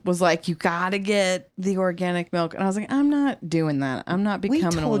 Stom was like, you gotta get the organic milk. And I was like, I'm not doing that. I'm not We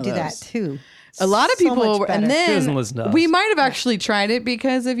becoming one told of you those. that too. A lot of So people much were, and better. She doesn't then listen to us. we might have actually tried it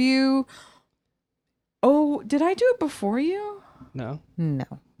because of you. Oh, did I do it before you? No. No.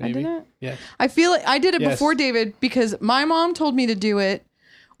 Maybe. I didn't. Yeah. I feel like I did it Yes. before David because my mom told me to do it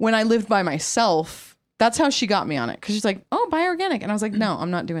when I lived by myself. That's how she got me on it. Because she's like, oh, buy organic. And I was like, no,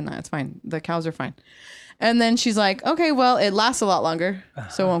 I'm not doing that. It's fine. The cows are fine. And then she's like, okay, well, it lasts a lot longer,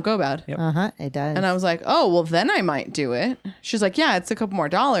 so it won't go bad. Yep. It does. And I was like, oh, well, then I might do it. She's like, yeah, it's a couple more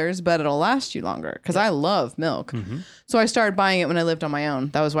dollars, but it'll last you longer because I love milk. So I started buying it when I lived on my own.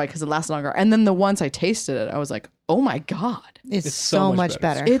 That was why, because it lasts longer. And then once I tasted it, I was like, oh my God. it's so so much much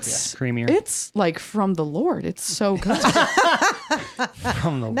better. better. It's creamier. It's like from the Lord. It's so good.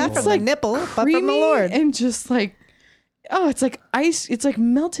 From the Not Lord. from the nipple, but from the Creamy Lord. and just like, oh, it's like ice. It's like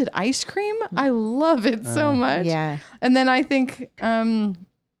melted ice cream. I love it so much. Yeah. And then I think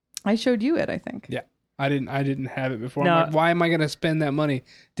I showed you it, I think. Yeah. I didn't have it before. No. I'm like, why am I going to spend that money?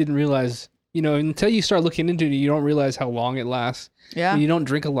 Didn't realize, until you start looking into it, you don't realize how long it lasts. Yeah. When you don't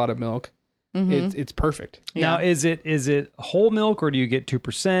drink a lot of milk, it's perfect. Now, is it whole milk or do you get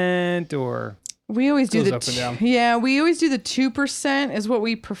 2% or? We always do Goes the up and down. yeah, we always do the 2% is what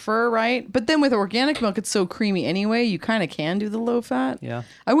we prefer, right? But then with organic milk, it's so creamy anyway. You kind of can do the low fat. Yeah.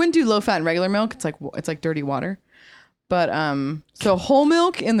 I wouldn't do low fat in regular milk. It's like dirty water. But so whole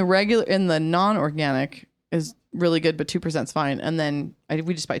milk in the non-organic is really good, but 2% is fine. And then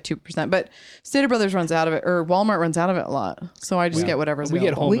we just buy 2%. But Stater Brothers runs out of it, or Walmart runs out of it a lot. So I just get whatever's We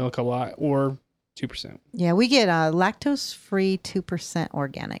get available. whole milk a lot, or 2%. Yeah, we get lactose-free 2%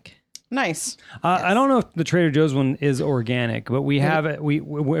 organic. Nice. I don't know if the Trader Joe's one is organic, but we have it.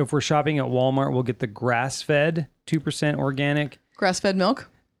 If we're shopping at Walmart, we'll get the grass-fed 2% organic. Grass-fed milk?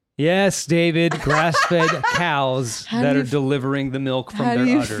 Yes, David, grass-fed cows that are delivering the milk from their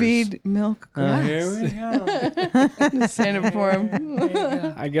udders. How do you feed milk grass? Here we go. Just saying it for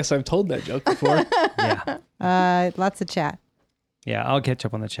him. I guess I've told that joke before. Yeah. Lots of chat. Yeah, I'll catch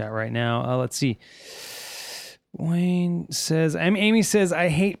up on the chat right now. Let's see. Wayne says, Amy says, I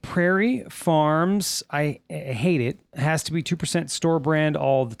hate Prairie Farms. I hate it. It has to be 2% store brand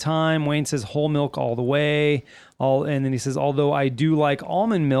all the time. Wayne says whole milk all the way. And then he says, although I do like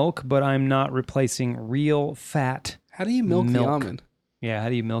almond milk, but I'm not replacing real fat. How do you milk the almond? Yeah, how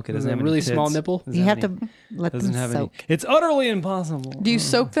do you milk it? Is Doesn't it have a really any small tits. nipple? Doesn't You have have any- to let Doesn't them have soak. any. It's utterly impossible. Do you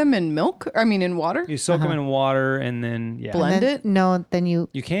soak them in milk? In water? You soak them in water and then Blend And then- it? No, then you...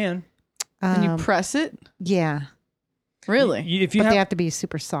 You can. And you press it? Yeah. Really? If you But have, they have to be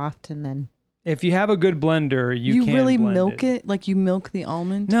super soft and then... if you have a good blender, you can really blend milk it? Like you milk the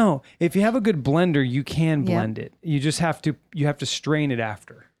almond? No, if you have a good blender, you can Yeah. blend it. You just have to strain it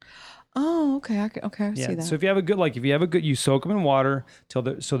after. Oh, okay. I see that. So if you have a good, you soak them in water so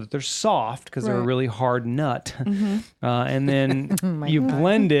that they're soft because they're a Right. really hard nut, and then my you God.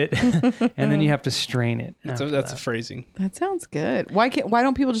 blend it, and then you have to strain it. That's after a that. phrasing. That sounds good. Why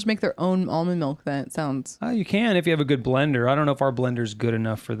don't people just make their own almond milk then? It sounds, You can if you have a good blender. I don't know if our blender's good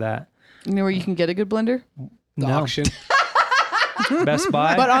enough for that. you know where you can get a good blender? The No. auction. Best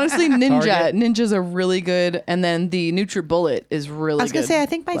Buy. But honestly, Target. Ninjas are really good. And then the NutriBullet is really good. I was going to say, I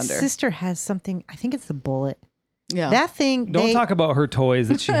think my blender. sister has something. I think it's the Bullet. Yeah. That thing... Don't talk about her toys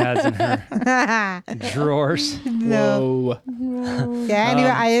that she has in her drawers. No. Whoa. Yeah,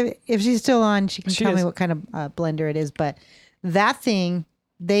 anyway, if she's still on, she can She tell me is. what kind of blender it is. But that thing,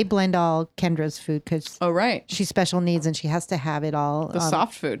 they blend all Kendra's food because Oh, right. she's special needs and she has to have it all The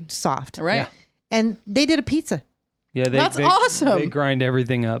soft food. soft. Right. Yeah. And they did a pizza. Yeah, That's awesome. They grind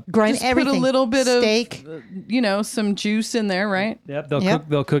everything up. Grind Just everything. put a little bit steak. of, some juice in there, right? Yep, Yep.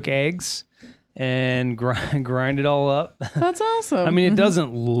 they'll cook eggs and grind it all up. That's awesome. I mean, it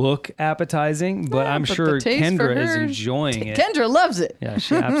doesn't look appetizing, but I'm but the sure taste for Kendra is her- enjoying it. Kendra loves it. Yeah,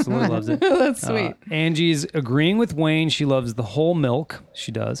 she absolutely loves it. That's sweet. Angie's agreeing with Wayne. She loves the whole milk.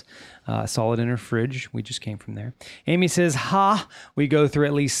 She does. Solid in her fridge. We just came from there. Amy says, we go through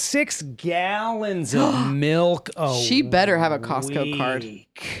at least 6 gallons of milk a She better have a Costco card.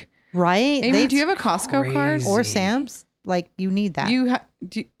 week. Right? Amy, do you have a Costco card? crazy. Or Sam's? Like, you need that.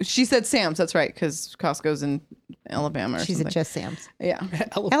 She said Sam's. That's right, because Costco's in Alabama. Or She's something. at just Sam's. Yeah,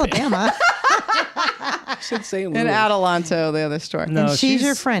 Alabama. Should say in Louis. Adelanto, the other store. No, and she's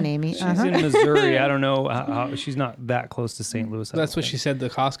your friend, Amy. She's in Missouri. I don't know how she's not that close to St. Louis. I That's don't what think. she said. The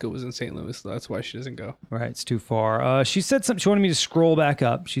Costco was in St. Louis. So that's why she doesn't go. Right, it's too far. She said something. She wanted me to scroll back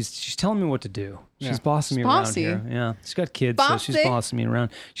up. She's telling me what to do. She's Yeah. bossing me Bossy. around here. Yeah, she's got kids, so she's Bossy. bossing me around.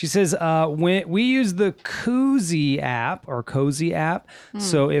 She says when we use the Cozy app,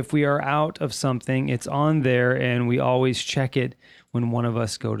 so if we are out of something, it's on there, and we always check it when one of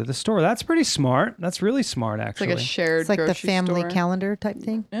us go to the store. That's pretty smart. That's really smart, It's actually. like a shared It's like the grocery family store. calendar type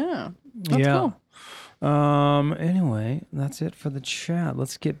thing. Yeah, that's yeah. cool. Anyway, that's it for the chat.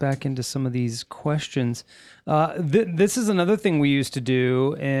 Let's get back into some of these questions. This is another thing we used to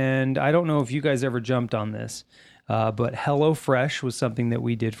do, and I don't know if you guys ever jumped on this, but HelloFresh was something that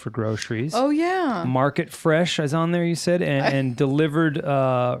we did for groceries. Oh yeah. Market Fresh is on there, you said, and delivered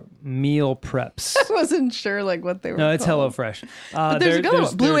meal preps. I wasn't sure what they were. No, it's called. HelloFresh. But there's another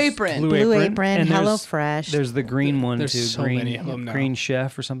one, Blue Apron. Blue Apron, and there's- HelloFresh. There's the green one There's too. so green, many of them now. Green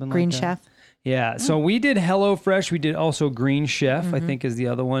Chef or something Green like that. Chef. Yeah, so we did HelloFresh. We did also Green Chef, I think is the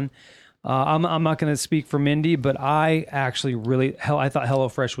other one. I'm not going to speak for Mindy, but I actually I thought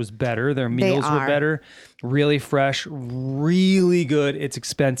HelloFresh was better. Their meals were are. better. Really fresh, really good. It's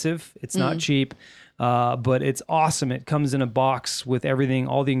expensive. It's not cheap, but it's awesome. It comes in a box with everything,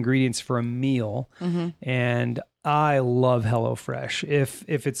 all the ingredients for a meal. And I love HelloFresh.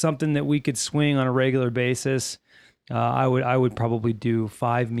 If it's something that we could swing on a regular basis, I would probably do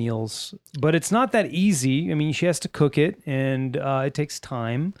 5 meals, but it's not that easy. I mean, she has to cook it, and it takes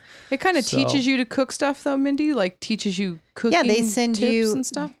time. It kind of So- teaches you to cook stuff, though, Mindy. Like teaches you cooking. Yeah, they send tips you and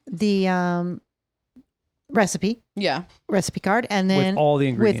stuff. the recipe card, and then With all the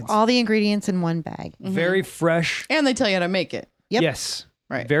ingredients. with all the ingredients in one bag. Very fresh. And they tell you how to make it. Yep. Yes.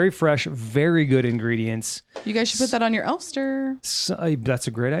 Right. Very fresh, very good ingredients. You guys should put that on your Elster. So, that's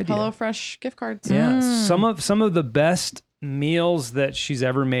a great idea. HelloFresh gift cards. Yeah, some of the best meals that she's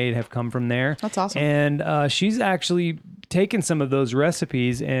ever made have come from there. That's awesome. And she's actually taken some of those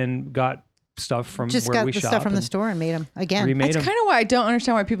recipes and got stuff from Just where got we the shop stuff from the and store and made them again. remade That's them. kind of why I don't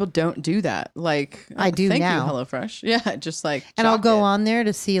understand why people don't do that. Like, I do thank now. you, HelloFresh. Yeah, just like. And I'll chalk go it. on there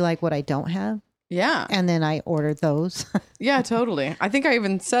to see like what I don't have. Yeah. And then I order those. Yeah, totally. I think I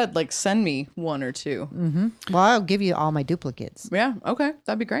even said like send me one or two. Well, I'll give you all my duplicates. Yeah. Okay,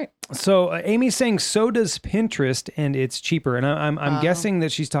 that'd be great. So Amy's saying so does Pinterest, and it's cheaper. And I'm guessing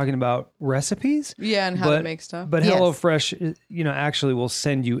that she's talking about recipes. Yeah, and how to make stuff. But Yes. HelloFresh, actually will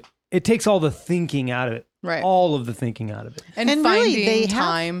send you. It takes all the thinking out of it. Right. All of the thinking out of it. and And finding really, they have-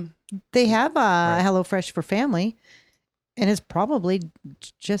 time. They have HelloFresh for family, and it's probably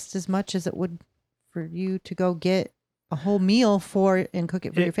just as much as it would for you to go get a whole meal and cook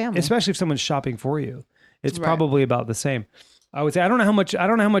it for your family. Especially if someone's shopping for you. It's Right. probably about the same. I would say I don't know how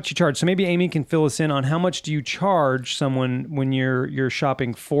much you charge. So maybe Amy can fill us in on how much do you charge someone when you're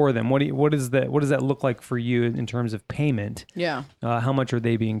shopping for them? What does that look like for you in terms of payment? Yeah. How much are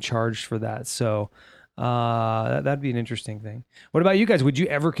they being charged for that? So that'd be an interesting thing. What about you guys? Would you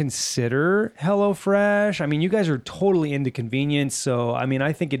ever consider HelloFresh? I mean, you guys are totally into convenience, so I mean,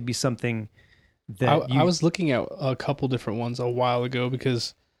 I think it'd be something that I was looking at a couple different ones a while ago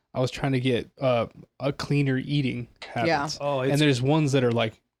because I was trying to get a cleaner eating habits. Yeah. Oh, and there's ones that are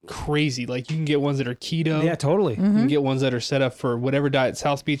like crazy. Like you can get ones that are keto. yeah, totally. You can get ones that are set up for whatever diet,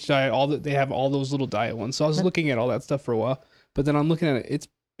 South Beach diet. They have all those little diet ones. So I was looking at all that stuff for a while, but then I'm looking at it.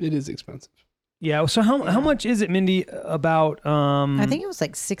 It is expensive. Yeah. So how much is it, Mindy? About I think it was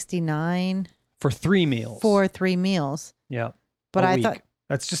like $69 for 3 meals. for 3 meals. Yeah. But a I week. thought,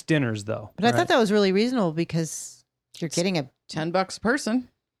 That's just dinners, though. I thought that was really reasonable because you're getting a. $10 a person.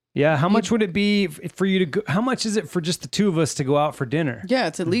 Yeah. How much would it be for you to go? How much is it for just the two of us to go out for dinner? Yeah,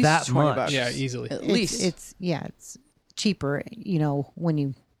 it's at least That $20. much. Yeah, easily. At least. It's cheaper. When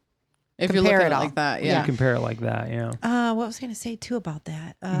you. if you're compare looking it at it all. like that. You Yeah. compare it like that. Yeah. What was I going to say too about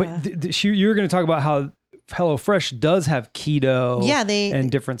that? But you were going to talk about how HelloFresh does have keto. Yeah, and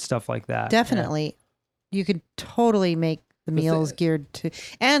different stuff like that. Definitely. You could totally make the meals geared to,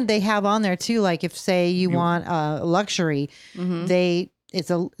 and they have on there too. Like if say you want luxury,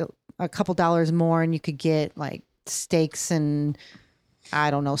 it's a couple dollars more, and you could get like steaks and I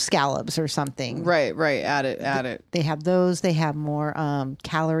don't know, scallops or something. Right. Add it. They have those. They have more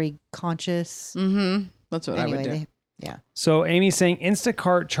calorie conscious. Mm-hmm. That's what I would do. Yeah. So Amy's saying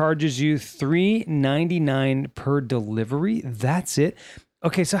Instacart charges you $3.99 per delivery. That's it.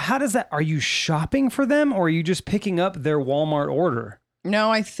 Okay, so how does that? Are you shopping for them, or are you just picking up their Walmart order?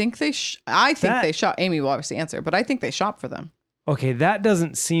 No, I think they they shop. Amy will obviously answer, but I think they shop for them. Okay, that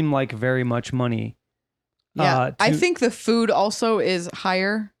doesn't seem like very much money. Yeah. I think the food also is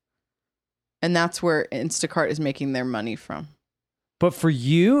higher, and that's where Instacart is making their money from. But for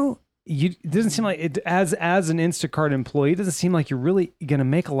you, it doesn't seem like it as an Instacart employee. It doesn't seem like you're really going to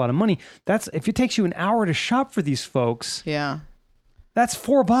make a lot of money. That's if it takes you an hour to shop for these folks. Yeah. That's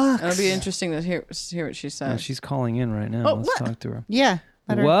 $4. It'll be interesting to hear what she says. Yeah, she's calling in right now. Oh, Let's what? talk to her. Yeah.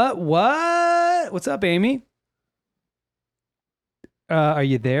 What? What's up, Amy? Are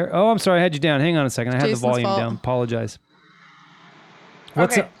you there? Oh, I'm sorry. I had you down. Hang on a second. I had Jason's the volume fault. down. Apologize.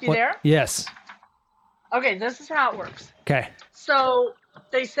 Okay, you there? Yes. Okay, this is how it works. Okay. So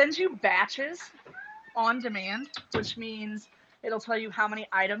they send you batches on demand, which means it'll tell you how many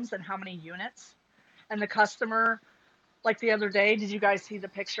items and how many units. And the customer, like the other day, did you guys see the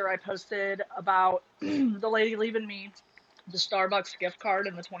picture I posted about the lady leaving me the Starbucks gift card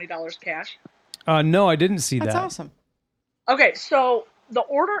and the $20 cash? No, I didn't see That's that. awesome. Okay, so the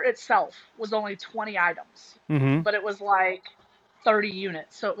order itself was only 20 items, Mm-hmm. but it was like 30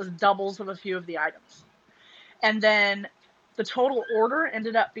 units. So it was doubles of a few of the items. And then the total order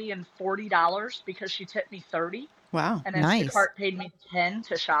ended up being $40 because she tipped me 30. Wow. And Nice. Instacart paid me 10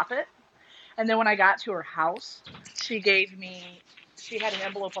 to shop it. And then when I got to her house, she had an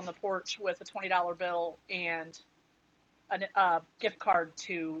envelope on the porch with a $20 bill and a gift card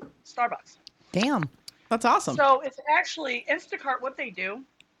to Starbucks. Damn. That's awesome. So it's actually Instacart. What they do,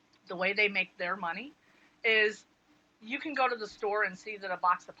 the way they make their money, is you can go to the store and see that a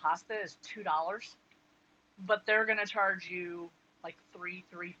box of pasta is $2, but they're gonna charge you like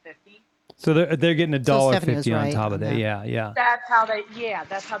 $3.50. So they're getting Stephanie was $1.50 on right top on of that. that. Yeah. That's how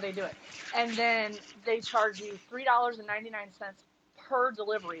they do it. And then they charge you $3.99 per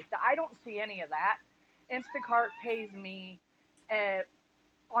delivery. I don't see any of that. Instacart pays me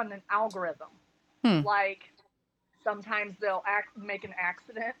on an algorithm. Like, Sometimes they'll make an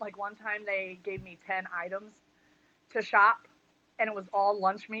accident. Like one time they gave me 10 items to shop, and it was all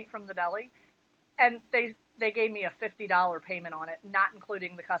lunch meat from the deli. And they gave me a $50 payment on it, not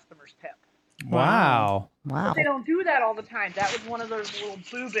including the customer's tip. Wow. But they don't do that all the time. That was one of those little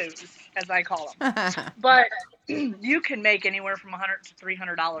boo-boos, as I call them. But you can make anywhere from $100 to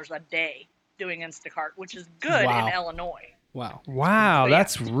 $300 a day doing Instacart, which is good in Illinois. Wow,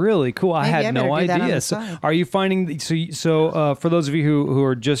 that's really cool. I had no idea. So are you finding so for those of you who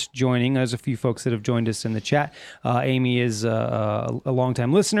are just joining, there's a few folks that have joined us in the chat. Amy is a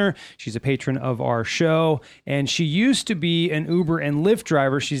longtime listener. She's a patron of our show, and she used to be an Uber and Lyft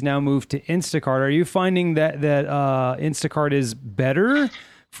driver. She's now moved to Instacart. Are you finding that Instacart is better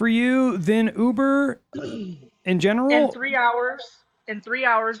for you than Uber in general? In 3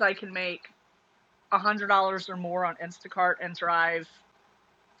 hours, I can make $100 or more on Instacart and drive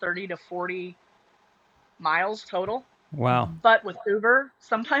 30 to 40 miles total. Wow. But with Uber,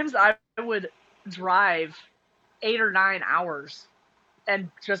 sometimes I would drive 8 or 9 hours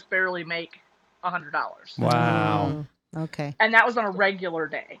and just barely make $100. Wow. Okay. And that was on a regular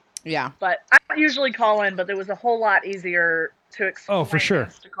day. Yeah. But I don't usually call in, but it was a whole lot easier to explain for sure.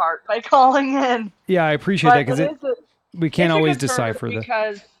 Instacart by calling in. Yeah, I appreciate that because we can't always decipher that.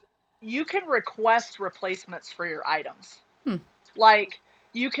 Because you can request replacements for your items. Like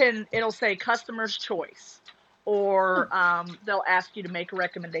it'll say customer's choice, or they'll ask you to make a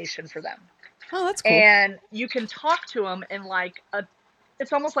recommendation for them. Oh, that's cool. And you can talk to them in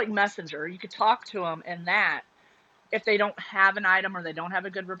it's almost like Messenger. You could talk to them in that if they don't have an item or they don't have a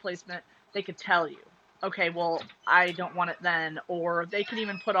good replacement, they could tell you, okay, well, I don't want it then, or they can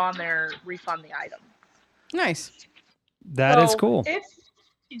even put on there, refund the item. Nice. That is cool.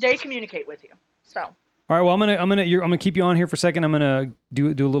 They communicate with you. So. All right. Well, I'm gonna keep you on here for a second. I'm gonna do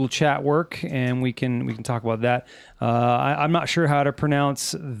a little chat work, and we can talk about that. I'm not sure how to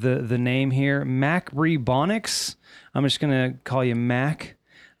pronounce the name here. Mac Rebonics. I'm just gonna call you Mac.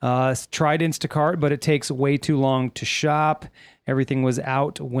 Tried Instacart, but it takes way too long to shop. Everything was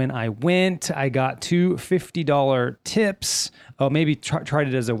out when I went. I got two $50 tips. Oh, maybe tried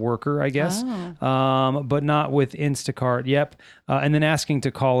it as a worker, I guess, but not with Instacart. Yep. And then asking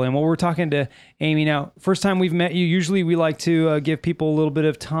to call in. Well, we're talking to Amy now. First time we've met you. Usually we like to give people a little bit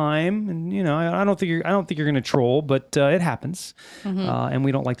of time, and I don't think you're going to troll, but it happens. And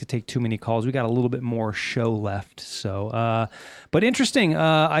we don't like to take too many calls. We got a little bit more show left. So, but interesting.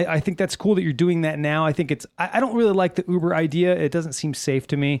 I think that's cool that you're doing that now. I think I don't really like the Uber idea. It doesn't seem safe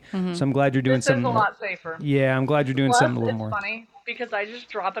to me. So I'm glad you're doing something. This is a lot safer. Yeah, I'm glad you're doing something a little more. It's funny because I just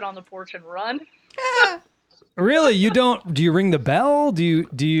drop it on the porch and run. Really? You don't? Do you ring the bell? Do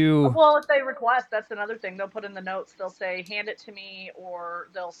you? Well, if they request, that's another thing. They'll put in the notes. They'll say, hand it to me, or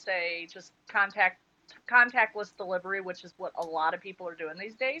they'll say, just contactless delivery, which is what a lot of people are doing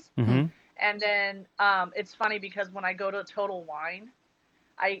these days. And then it's funny because when I go to Total Wine,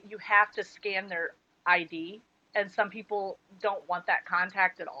 you have to scan their ID, and some people don't want that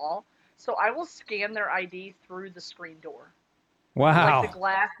contact at all. So I will scan their ID through the screen door. Wow. Like the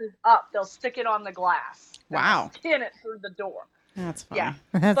glass is up. They'll stick it on the glass. Wow. Scan it through the door. That's funny.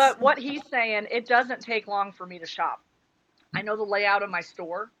 Yeah. But what he's saying, it doesn't take long for me to shop. I know the layout of my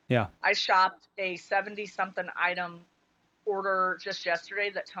store. Yeah. I shopped a 70-something item order just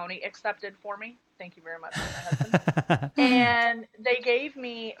yesterday that Tony accepted for me. Thank you very much, my husband. And they gave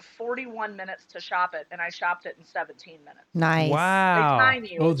me 41 minutes to shop it, and I shopped it in 17 minutes. Nice. Wow. They time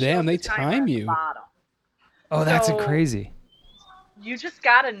you. Oh, damn, they time you. Oh, that's So, crazy. You just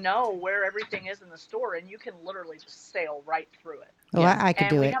got to know where everything is in the store, and you can literally just sail right through it. Oh, I could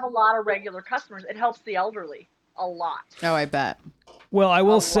do And it. we have a lot of regular customers. It helps the elderly a lot. Oh, I bet. Well, I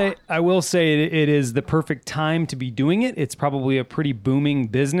will say it is the perfect time to be doing it. It's probably a pretty booming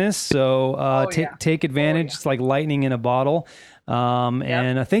business, so take advantage. It's like lightning in a bottle.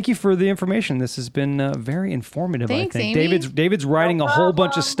 And thank you for the information. This has been very informative. Thanks, I think Amy. David's writing a whole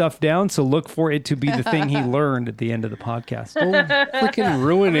bunch of stuff down, so look for it to be the thing he learned at the end of the podcast. Freaking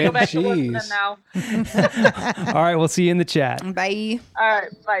ruin it, Go back to listening jeez. now. All right, we'll see you in the chat. Bye. All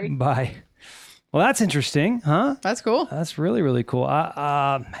right, bye. Bye. Well, that's interesting, huh? That's cool. That's really, really cool.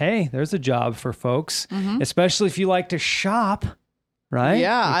 Hey, there's a job for folks, especially if you like to shop, right?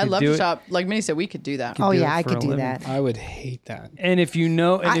 Yeah, You I could love do to it. shop. Like Minnie said, we could do that. Oh do yeah, it I for could a do living. that. I would hate that. And if you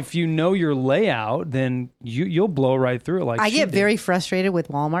know your layout, then you'll blow right through it. Like I she get did. very frustrated with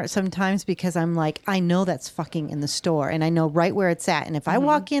Walmart sometimes because I'm like, I know that's fucking in the store and I know right where it's at. And if I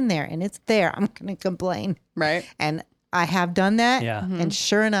walk in there and it's there, I'm going to complain. Right. And I have done that. Yeah. And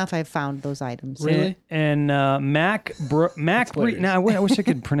sure enough, I found those items. Really? And Mac, now I wish I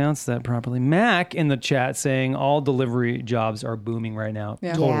could pronounce that properly. Mac in the chat saying all delivery jobs are booming right now.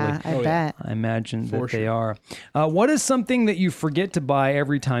 Yeah. Totally. Yeah, I bet. I imagine For that they sure. are. What is something that you forget to buy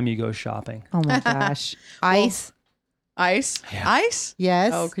every time you go shopping? Oh my gosh. Ice. Ice? Ice?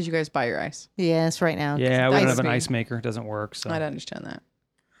 Yes. Oh, because you guys buy your ice. Yes, right now. Yeah, we don't have an cream. ice maker. It doesn't work. So I don't understand that.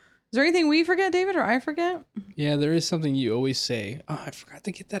 Is there anything we forget, David, or I forget? Yeah, there is something you always say. Oh, I forgot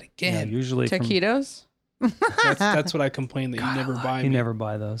to get that yeah, again. usually from, Taquitos? That's what I complain that you never buy you me. never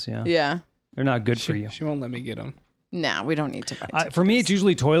buy those. Yeah, Yeah. they're not good for you. She won't let me get them. Nah, we don't need to buy For me, it's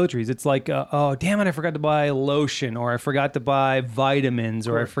usually toiletries. It's like, oh, damn it, I forgot to buy lotion, or I forgot to buy vitamins,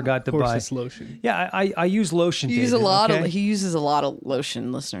 or I forgot to Of course, buy. it's lotion. Yeah, I use lotion. He uses David, a lot okay? of he uses a lot of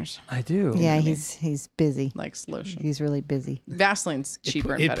lotion, listeners. I do. Yeah, he's busy. Likes lotion. He's really busy. Vaseline's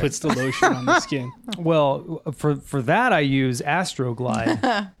cheaper and It better. puts the lotion on the skin. Well, for that I use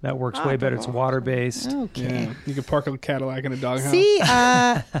Astroglide. That works way better. It's water based. Okay. Yeah, you can park a Cadillac in a doghouse. See,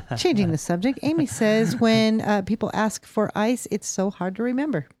 changing the subject, Amy says when people ask for ice, it's so hard to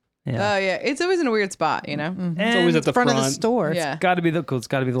remember. Yeah. Oh yeah, it's always in a weird spot, you know. It's always at the front of the front. store. Yeah. It's got to be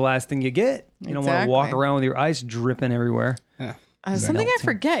the last thing you get. You don't want to walk Exactly. around with your ice dripping everywhere. Yeah. Something I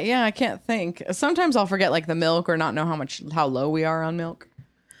forget. Yeah, I can't think. Sometimes I'll forget like the milk or not know how low we are on milk.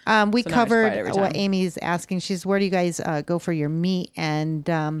 We So now I just buy it covered every what time. Amy's asking. She's, where do you guys go for your meat?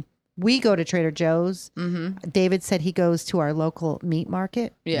 And we go to Trader Joe's. Mm-hmm. David said he goes to our local meat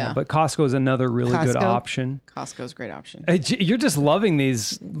market. Yeah, But Costco is another really good Costco. option. Costco's a great option. You're just loving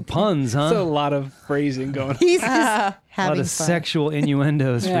these puns, huh? There's a lot of phrasing going on. He's just a lot having of fun. sexual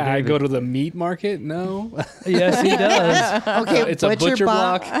innuendos. Yeah, for I David. go to the meat market. No, Yes, he does. Okay, it's a butcher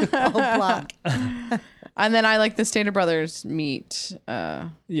block. Oh, block. And then I like the Stater Brothers meat. Yeah,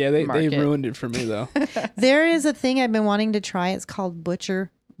 they Market. ruined it for me though. There is a thing I've been wanting to try. It's called Butcher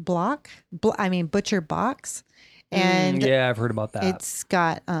Box. And Yeah, I've heard about that. it's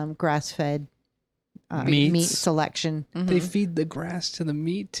got grass-fed Meats. meat selection. They feed the grass to the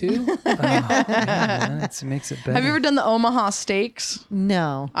meat too. Man, it makes it better. Have you ever done the Omaha steaks?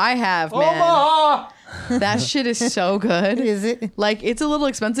 No. I have, man. That shit is so good. Is it? Like it's a little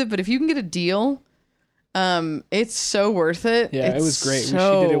expensive, but if you can get a deal, it's so worth it. Yeah, It's it was great.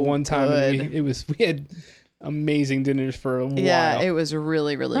 So She did it one time, good. and we had amazing dinners for a while. Yeah, it was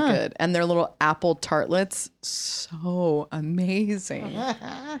really, really good. And their little apple tartlets, so amazing.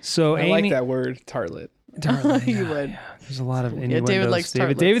 So I Amy, like that word, tartlet. Darling, You would. There's a lot of David innuendos. likes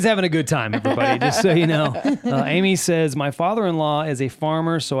tartlets. David's having a good time, everybody, just so you know. Amy says, my father-in-law is a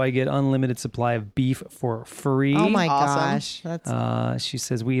farmer, so I get unlimited supply of beef for free. Oh my Awesome. gosh. That's She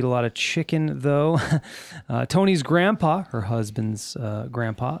says, we eat a lot of chicken, though. Tony's grandpa, her husband's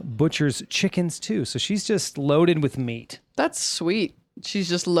grandpa, butchers chickens, too. So she's just loaded with meat. That's sweet. She's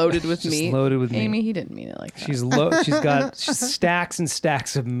just loaded with Just meat. loaded with meat. Amy, he didn't mean it like that. She's got stacks and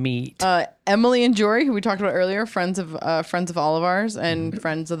stacks of meat. Emily and Jory, who we talked about earlier, friends of all of ours and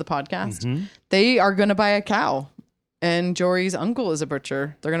friends of the podcast, they are going to buy a cow. And Jory's uncle is a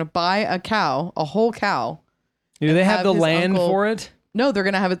butcher. They're going to buy a cow, a whole cow. Do they have have the his land uncle- for it? No, they're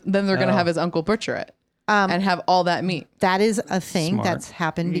going to have it. Then they're going to have his uncle butcher it and have all that meat. that is a thing Smart. that's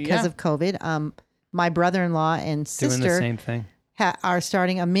happened because Yeah. of COVID. My brother-in-law and Doing the sister same thing. are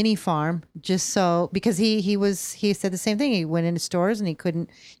starting a mini farm just so, because he said the same thing. He went into stores and he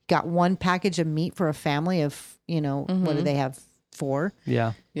got one package of meat for a family of, what do they have? 4.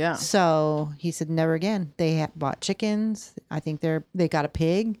 Yeah. Yeah. So he said, never again. They bought chickens. I think they got a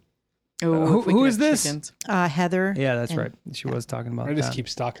pig. Ooh, if we who could is have this? chickens. Heather. Yeah, that's and- right. She was talking about I just that. keep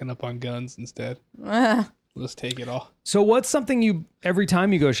stocking up on guns instead. Let's take it all. So what's something every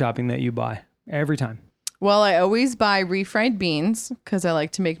time you go shopping that you buy? Every time. Well, I always buy refried beans because I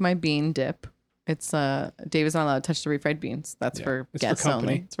like to make my bean dip. It's David's not allowed to touch the refried beans. That's for it's for guests company.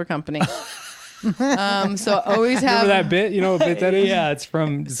 only. It's for company. So I always have Remember that bit? You know what bit that is? Yeah, it's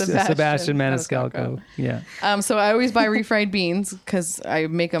from Sebastian Maniscalco. Maniscalco. Yeah. So I always buy refried beans because I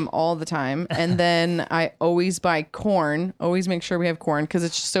make them all the time. And then I always buy corn. Always make sure we have corn because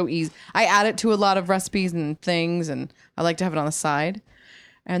it's just so easy. I add it to a lot of recipes and things, and I like to have it on the side.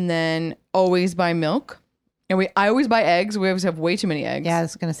 And then always buy milk. And I always buy eggs. We always have way too many eggs. Yeah, I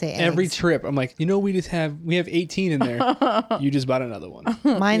was going to say eggs. Every trip, I'm like, we have 18 in there. You just bought another one.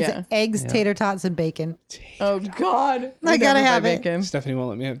 Mine's Yeah. eggs, tater tots, and bacon. Oh God! I gotta have it. bacon. Stephanie won't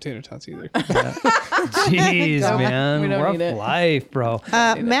let me have tater tots either. Jeez, man. we don't Rough need it. life, bro.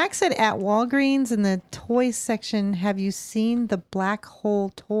 Max said at Walgreens in the toy section, have you seen the black hole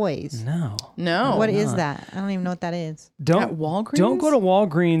toys? No. No. What is that? I don't even know what that is. Don't At Walgreens? Don't go to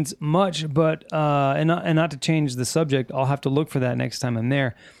Walgreens much, but and not to change the subject. I'll have to look for that next time I'm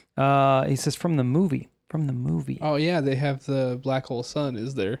there. He says from the movie. From the movie. Oh yeah, they have the Black Hole Sun.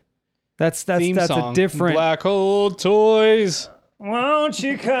 Is there? That's song. a different. Black Hole Toys. Won't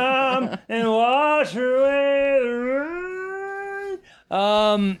you come and wash away the rain?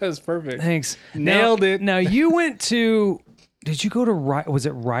 That was perfect. Thanks. Nailed it. Now you went to. Did you go to was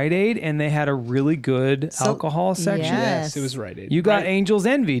it Rite Aid and they had a really good alcohol section? Yes. It was Rite Aid. You got Angel's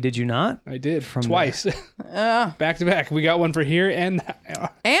Envy, did you not? I did From twice, back to back. We got one for here and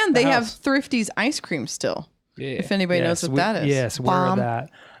And they have house. Thrifty's ice cream still. Yeah. If anybody knows what that is. Yes, where Bomb. that.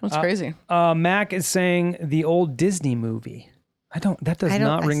 That's crazy. Mac is saying the old Disney movie. That does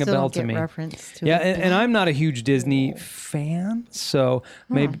not ring a bell to me. Reference to Yeah, it. and I'm not a huge Disney fan, so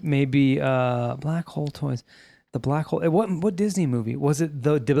maybe Black Hole Toys. The Black Hole. What Disney movie was it?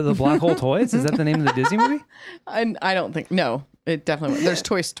 The Black Hole Toys? Is that the name of the Disney movie? I don't think. No, it definitely. There's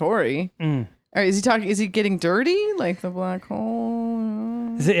Toy Story. Or is he talking? Is he getting dirty like the black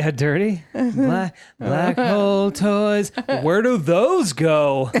hole? Is it dirty? Black Hole Toys. Where do those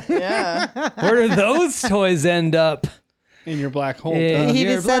go? Yeah. Where do those toys end up? in your black hole. Yeah. He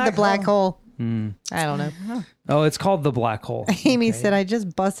Your just said the black hole. Hmm. I don't know. Oh, it's called the Black Hole. Amy said, I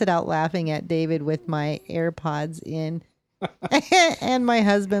just busted out laughing at David with my AirPods in. And my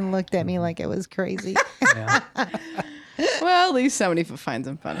husband looked at me like it was crazy. Yeah. Well, at least somebody finds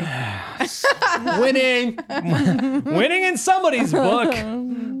him funny. Winning. Winning in somebody's book.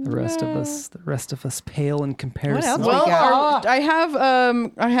 The rest of us pale in comparison. else? Well, got? I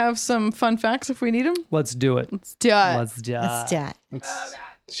have some fun facts if we need them. Let's do it. Let's do it. Let's do That's it. that.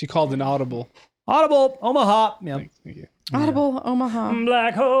 She called an audible. Audible, Omaha. Yeah. Thank you. Audible Omaha. No,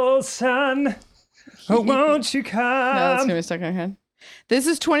 Black Hole Sun. Oh, won't you that's come? gonna be stuck in our head. This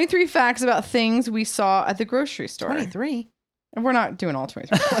is 23 facts about things we saw at the grocery store. 23. And we're not doing all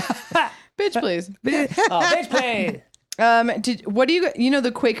 23. Bitch, please. Bitch play. What do you know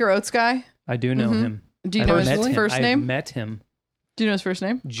the Quaker Oats guy? I do know him. Do you I've know met his him. first I've name? met him. Do you know his first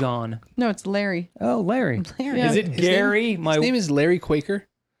name? John. No, it's Larry. Oh, Larry. Larry. Is it His Gary? His name is Larry Quaker.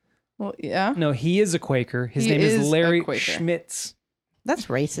 Well, yeah. No, he is a Quaker. His He name is is a Larry Quaker. Schmitz. That's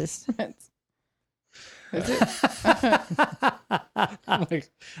racist. Is it?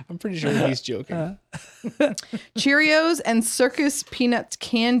 I'm pretty sure he's joking. Cheerios and Circus Peanuts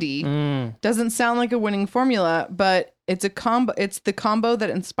candy doesn't sound like a winning formula, but it's a combo. It's the combo that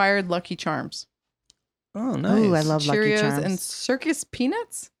inspired Lucky Charms. Oh, nice. Ooh, I love Lucky Cheerios Charms. and Circus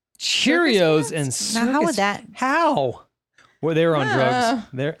Peanuts. Cheerios and Now, how would circus- that? How? Well, they're on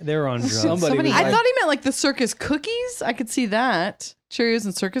drugs. They're on drugs. Somebody was I like, thought he meant like the circus cookies. I could see that. Cheerios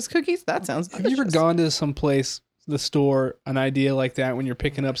and circus cookies. That sounds. have you ever delicious. gone to some place, the store, an idea like that when you're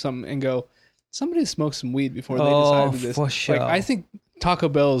picking up something and go, somebody smoked some weed before they decided this? for sure. Like, I think Taco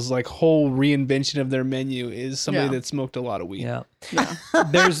Bell's like whole reinvention of their menu is somebody Yeah. that smoked a lot of weed. Yeah. Yeah.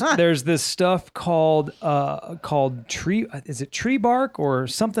 There's this stuff called tree. Is it tree bark or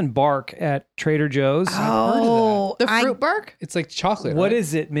something bark at Trader Joe's? Oh, The fruit bark. It's like chocolate. What right?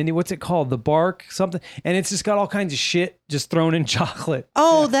 is it, Mindy? What's it called? The bark something, and it's just got all kinds of shit just thrown in chocolate.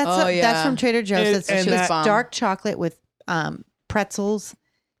 Oh, that's yeah. that's from Trader Joe's. And- It's and just that- dark chocolate with pretzels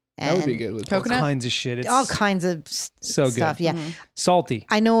That would be and good with All Coconut? kinds of shit. It's all kinds of so good. stuff. Yeah. salty.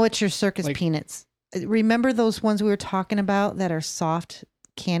 I know it's your circus Like- peanuts. Remember those ones we were talking about that are soft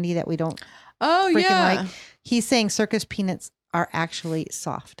candy that we don't Oh freaking yeah. like? He's saying circus peanuts are actually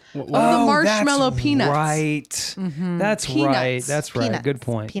soft. Oh, the marshmallow that's peanuts. Right. Mm-hmm. That's Peanuts. right. That's right. Peanuts. Good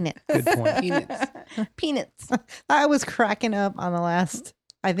point. Peanut. Good point. peanuts. Peanuts. I was cracking up on the last.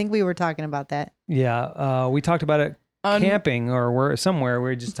 I think we were talking about that. Yeah. We talked about it camping or we're somewhere.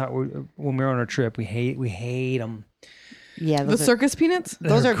 We just talked when we were on our trip. We hate them. Yeah, The those are, circus peanuts.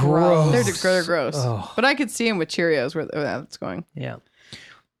 those are gross. They're gross. Oh. But I could see them with Cheerios where that's going. Yeah.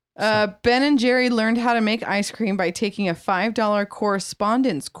 Ben and Jerry learned how to make ice cream by taking a $5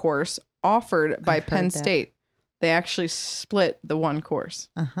 correspondence course offered by I've Penn heard that. State. They actually split the one course.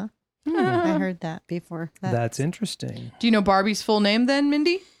 Uh-huh. I heard that before. That's interesting. Do you know Barbie's full name then,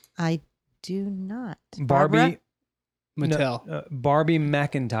 Mindy? I do not. Barbie. Mattel. No, Barbie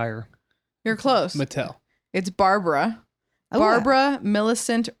McIntyre. You're close. Mattel. It's Barbara. Oh, Barbara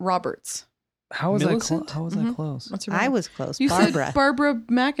Millicent Roberts. How was Millicent? How was I close? What's her I name? was close. You Barbara. said Barbara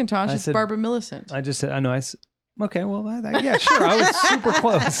McIntosh. I It's said- Barbara Millicent. I just said. I know. Okay. Well, yeah, sure. I was super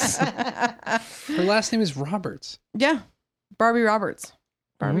close. Her last name is Roberts. Yeah. Barbie Roberts.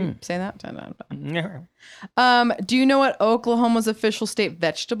 Barbie. Mm. Say that. Do you know what Oklahoma's official state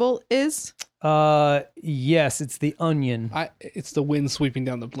vegetable is? Yes, it's the onion. It's the wind sweeping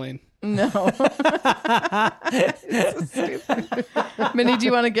down the plain. No. It's so stupid. Minnie, do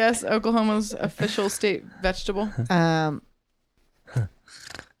you want to guess Oklahoma's official state vegetable?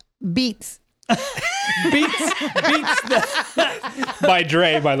 Beets. Beats By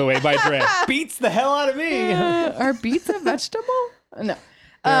Dre, by the way, by Dre. beats the hell out of me. Are beets a vegetable? No.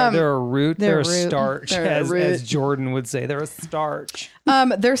 They're a root. They're a root. starch, They're a as root. Jordan would say. They're a starch.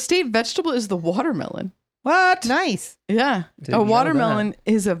 Their state vegetable is the watermelon. What? Nice. Yeah. Didn't A know watermelon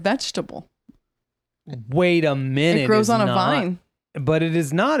is a vegetable. Wait a minute. It grows it's on a not. vine. But it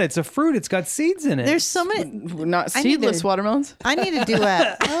is not. It's a fruit. It's got seeds in it. There's so many. Not I need seedless to- watermelons. I need to do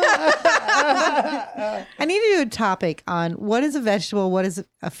a. I need to do a topic on what is a vegetable, what is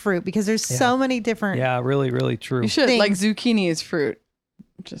a fruit, because there's so many different. Yeah, really, really true. You should. Things. Like zucchini is fruit.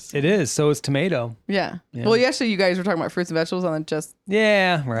 Just It is. So is tomato. yeah. Yeah. Well, yesterday you guys were talking about fruits and vegetables on the just.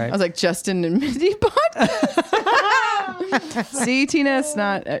 Yeah, I right. was like Justin and Mindy podcast. See, Tina, it's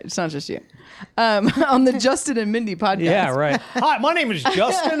not just you. On the Justin and Mindy podcast. Yeah, right. Hi, my name is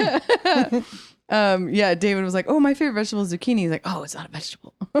Justin. Yeah, David was like, "Oh, my favorite vegetable is zucchini." He's like, "Oh, it's not a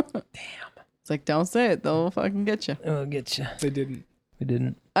vegetable." Damn. It's like, don't say it; they'll fucking get you. I'll get you. They didn't. We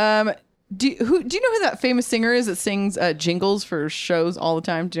didn't. Do you know who that famous singer is that sings jingles for shows all the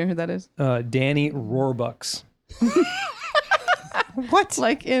time? Do you know who that is? Danny Rohrbucks. What?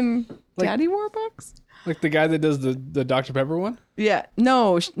 Like in Daddy Warbucks? Like the guy that does the Dr. Pepper one? Yeah.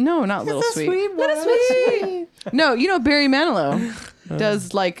 No, not Little a Sweet. sweet Little Sweet. No, you know Barry Manilow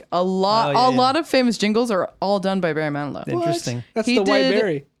does like a lot. Oh, yeah, a lot of famous jingles are all done by Barry Manilow. Interesting. That's He the white did-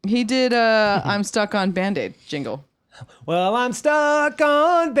 berry. He did I'm Stuck on Band-Aid jingle. Well, I'm stuck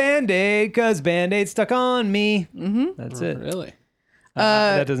on Band-Aid because Band-Aid stuck on me. Mm-hmm. That's it. Really?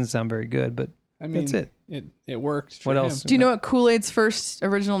 That doesn't sound very good, but I mean, that's it. It worked. For What him. else? Do you know what Kool-Aid's first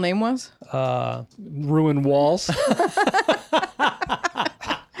original name was? Ruin walls.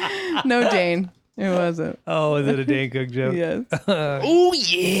 No, Dane. It wasn't. Oh, is it a Dane Cook joke? Yes. Oh,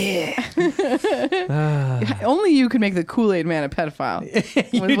 yeah. Only you could make the Kool-Aid man a pedophile.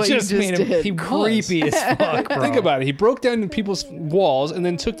 You what just you made just him did. creepy as fuck, bro. Think about it. He broke down people's walls and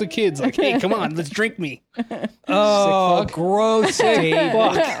then took the kids like, hey, come on, let's drink me. Oh, Sick fuck. gross,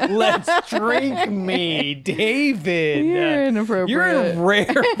 David. Let's drink me, David. You're inappropriate. You're in rare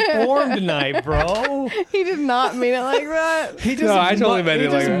form tonight, bro. He did not mean it like that. He just No, I totally meant he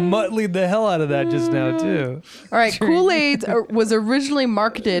it like just that. muttleyed the hell out of that just now, too. All right, Kool-Aid was originally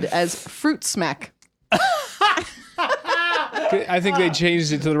marketed as Fruit Smack. I think they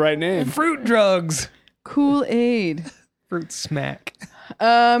changed it to the right name. Fruit drugs. Kool-Aid. Fruit smack.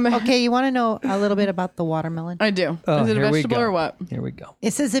 Okay, you want to know a little bit about the watermelon? I do. Oh, Is it a here we vegetable go. or what? Here we go.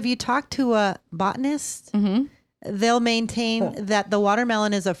 It says if you talk to a botanist, they'll maintain that the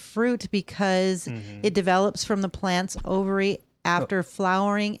watermelon is a fruit because it develops from the plant's ovary after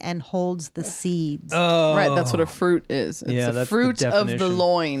flowering and holds the seeds. Oh. Right, that's what a fruit is. It's Yeah, a that's the fruit of the definition.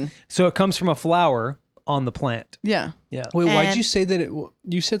 loin. So it comes from a flower on the plant. Yeah. Yeah. Wait, why'd And- you say that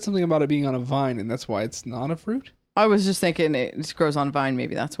you said something about it being on a vine and that's why it's not a fruit? I was just thinking it just grows on vine.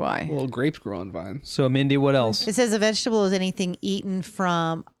 Maybe that's why. Well, grapes grow on vines. So, Mindy, what else? It says a vegetable is anything eaten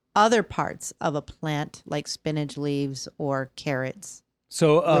from other parts of a plant, like spinach leaves or carrots.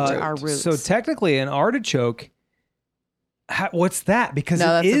 So, Which are roots. So technically, an artichoke. What's that? Because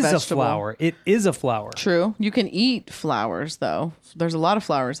No, it that's a is a vegetable. flower. It is a flower. True. You can eat flowers, though. There's a lot of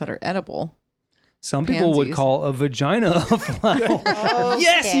flowers that are edible. Some people would Pansies. call a vagina a flower.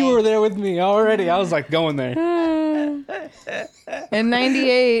 Yes, you were there with me already. I was like going there. In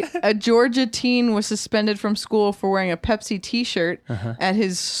 98, a Georgia teen was suspended from school for wearing a Pepsi t-shirt at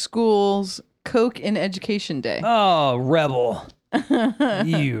his school's Coke in Education Day. Oh, rebel.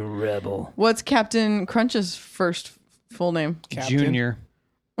 You rebel. What's Captain Crunch's first full name? Captain. Junior.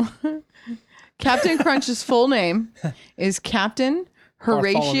 Captain Crunch's full name is Captain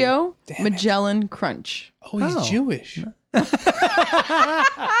Horatio Magellan Crunch. Oh, he's Jewish.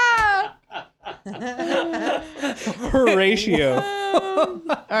 Horatio. All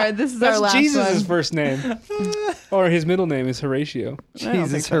right, this is our That's last Jesus' one. first name. Or his middle name is Horatio.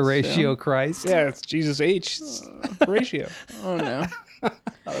 Jesus Horatio Christ. Yeah, it's Jesus H. It's Horatio. Oh, no.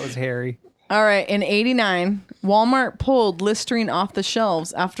 That was Harry. All right, in 89, Walmart pulled Listerine off the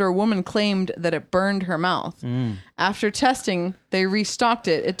shelves after a woman claimed that it burned her mouth. After testing, they restocked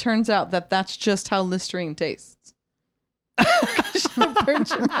it. It turns out that that's just how Listerine tastes. It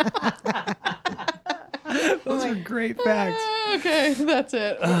burns your mouth. Those are great facts. Okay, that's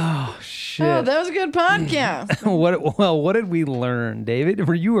it. Oh, shit. Oh, that was a good podcast. What did we learn, David?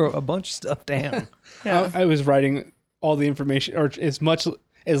 You wrote a bunch of stuff down. I was writing all the information, or as much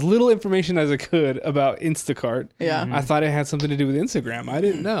as little information as I could about Instacart. Yeah. I thought it had something to do with Instagram. I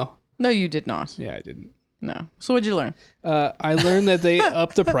didn't know. No, you did not. Yeah, I didn't. No. So what'd you learn? I learned that they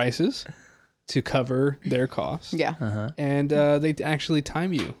up the prices to cover their costs. Yeah. And they actually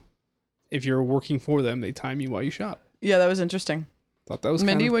time you. If you're working for them, they time you while you shop. Yeah, that was interesting. Thought that was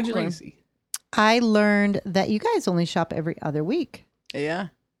Mindy, kind of what'd you learn? crazy. I learned that you guys only shop every other week. Yeah.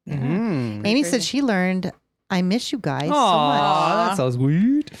 Amy said she learned I miss you guys so much. Aw, that sounds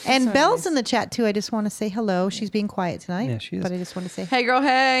weird. And so Belle's nice. in the chat too. I just want to say hello. She's being quiet tonight. Yeah, she is. But I just want to say Hey, girl,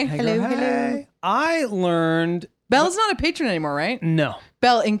 hey. hello. I learned Belle's not a patron anymore, right? no.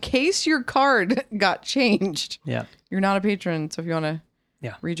 Belle, in case your card got changed, Yeah. you're not a patron. So if you want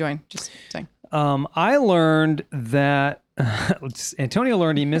to rejoin, just saying. I learned that Antonio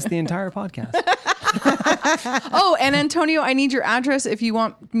learned he missed the entire podcast. Oh, and Antonio, I need your address if you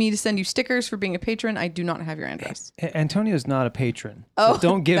want me to send you stickers for being a patron. I do not have your address. Antonio's not a patron. Oh, so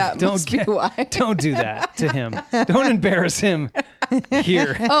don't that must be why. don't do that to him. Don't embarrass him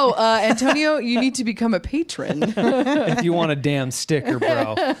here. Oh, Antonio, you need to become a patron. If you want a damn sticker,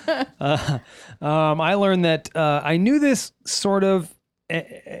 bro. I learned that I knew this sort of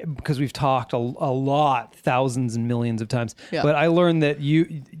because we've talked a lot, thousands and millions of times. Yeah. But I learned that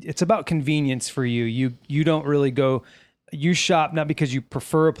it's about convenience for you. You don't really go. You shop not because you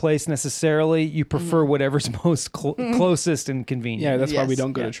prefer a place necessarily. You prefer whatever's most closest and convenient. Yeah, that's why we Yes.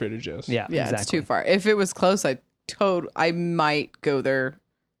 don't go to Trader Joe's. Yeah, Yeah, exactly. it's too far. If it was close, I might go there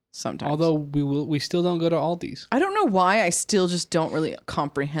sometimes. Although we still don't go to Aldi's. I don't know why I still just don't really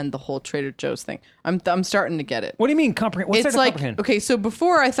comprehend the whole Trader Joe's thing. I'm starting to get it. What do you mean comprehend? What's It's there to like, comprehend? okay, so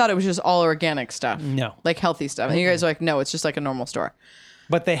before I thought it was just all organic stuff. No. Like healthy stuff. And you guys are like, no, it's just like a normal store.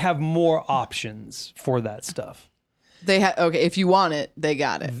 But they have more options for that stuff. They had, okay, if you want it, they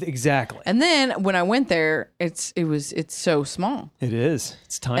got it. Exactly. And then when I went there, it's so small. It is.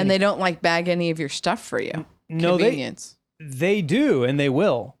 It's tiny. And they don't like bag any of your stuff for you. No, Convenience. they do, and they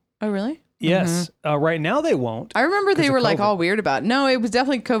will. Oh, really? Yes. Right now they won't. I remember they of were like COVID. all weird about it. No, it was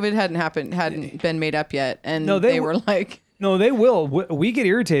definitely COVID hadn't been made up yet. And No, they were like, No, they will. We get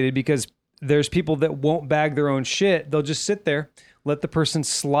irritated because there's people that won't bag their own shit. They'll just sit there, let the person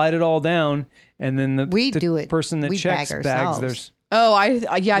slide it all down, and then the do it. person that We checks bag bags ourselves. theirs. oh, I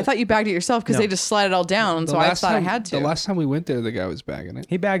thought you bagged it yourself because No. they just slide it all down. And so I thought I had to. The last time we went there, the guy was bagging it.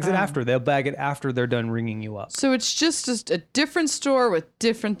 He bags it after. They'll bag it after they're done ringing you up. So it's just a different store with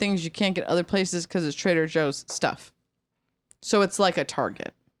different things you can't get other places because it's Trader Joe's stuff. So it's like a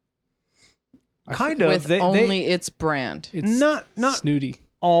Target Kind of. with only its brand. It's Not snooty.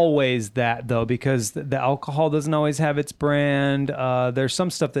 always that though, because the alcohol doesn't always have its brand. There's some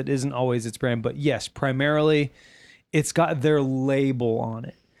stuff that isn't always its brand, but yes, primarily it's got their label on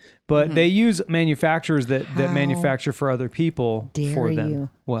it. But they use manufacturers that manufacture for other people Dare for them. you,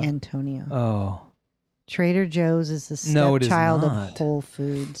 What? Antonio? Oh. Trader Joe's is the No, it is stepchild not. of Whole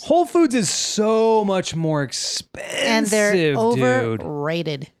Foods. Whole Foods is so much more expensive, And they're dude.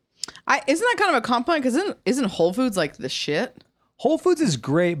 overrated. Isn't that kind of a compliment? Because isn't Whole Foods like the shit? Whole Foods is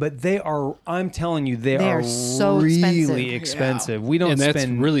great, but they are, I'm telling you, they They are are so really expensive. expensive. We don't And that's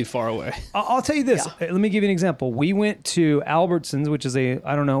spend really far away. I'll tell you this. Let me give you an example. We went to Albertsons, which is I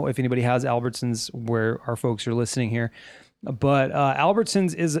don't know if anybody has Albertsons where our folks are listening here, but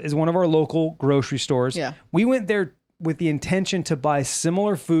Albertsons is one of our local grocery stores. Yeah. We went there with the intention to buy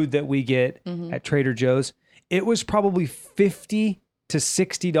similar food that we get at Trader Joe's. It was probably $50 to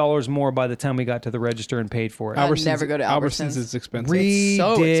 $60 more by the time we got to the register and paid for it. I'd never go to Albertsons. is expensive. It's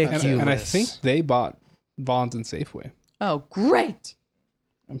so Ridiculous. expensive. And I think they bought Vons and Safeway. Oh, great.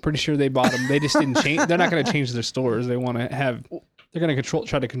 I'm pretty sure they bought them. They just didn't change. They're not going to change their stores. They want to have. They're going to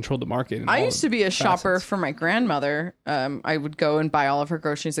try to control the market. I used to be a shopper for my grandmother. I would go and buy all of her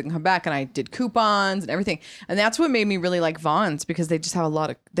groceries and come back, and I did coupons and everything. And that's what made me really like Vons, because they just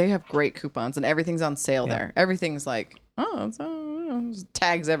have they have great coupons and everything's on sale there. Everything's like, there's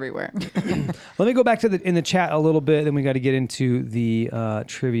tags everywhere. Let me go back to in the chat a little bit, then we got to get into the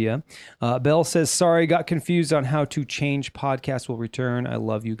trivia. Belle says, sorry, got confused on how to change podcast will return. I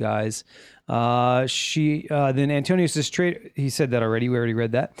love you guys. Then Antonio says, he said that already. We already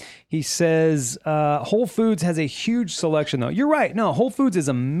read that. He says, Whole Foods has a huge selection though. You're right. No, Whole Foods is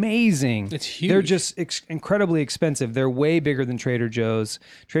amazing. It's huge. They're just incredibly expensive. They're way bigger than Trader Joe's.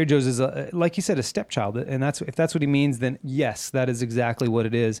 Trader Joe's is like you said, a stepchild. And if that's what he means, then yes, that is exactly what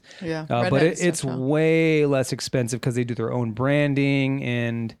it is. Yeah. But Redheaded it's stepchild. way less expensive because they do their own branding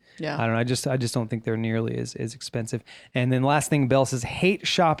and Yeah. I don't know. I just don't think they're nearly as expensive. And then last thing, Belle says, hate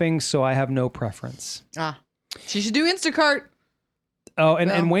shopping, so I have no preference. She should do Instacart. Oh,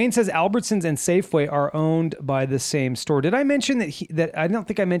 and Wayne says Albertsons and Safeway are owned by the same store. Did I mention that I don't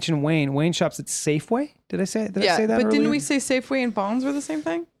think I mentioned Wayne. Wayne shops at Safeway. Did I say that? Yeah, I say that but earlier? didn't we say Safeway and Bonds were the same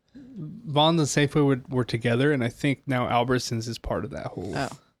thing? Vons and Safeway were together, and I think now Albertsons is part of that whole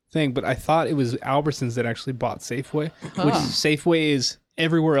thing. But I thought it was Albertsons that actually bought Safeway, which Safeway is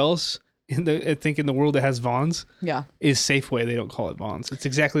everywhere else. I think in the world that has Vons, is Safeway. They don't call it Vons. It's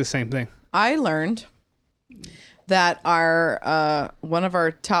exactly the same thing. I learned that our one of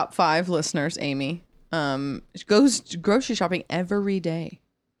our top 5 listeners, Amy, goes grocery shopping every day,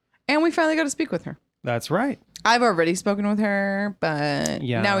 and we finally got to speak with her. That's right. I've already spoken with her, but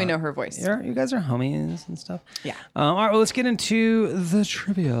now we know her voice. You guys are homies and stuff. Yeah. All right. Well, let's get into the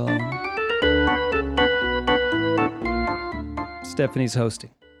trivia. Stephanie's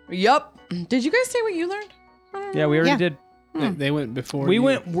hosting. Yup. Did you guys say what you learned? Yeah, we already did. They went before. We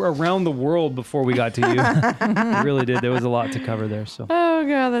went around the world before we got to you. We really did. There was a lot to cover there. So. Oh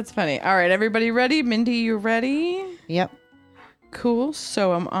god, that's funny. All right, everybody ready? Mindy, you ready? Yep. Cool.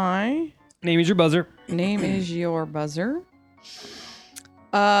 So am I. Name is your buzzer. Name is your buzzer.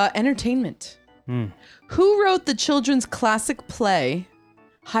 Entertainment. Who wrote the children's classic play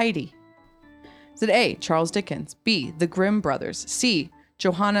Heidi? Is it A, Charles Dickens, B, the Grimm brothers, C,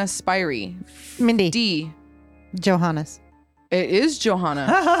 Johanna Spyri, Mindy. D, Johannes. it is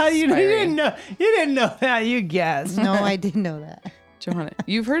Johanna. you didn't know. You didn't know that. You guessed. No, I didn't know that. Johanna.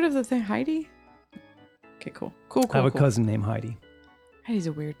 You've heard of the thing Heidi? Okay, cool. Cool. I have a cousin named Heidi. Heidi's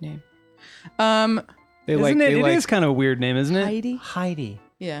a weird name. It is kind of a weird name, isn't it? Heidi? Heidi.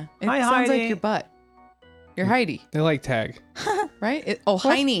 Yeah. It Hi, sounds Heidi. like your butt. You're Heidi, They like tag. right?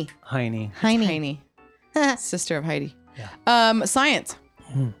 Heine. Heine. Heine. Heine. Sister of Heidi. Yeah. Science.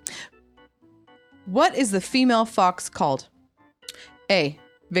 What is the female fox called? A,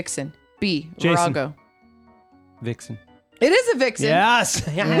 vixen. B, Jason. virago. Vixen. It is a vixen. Yes.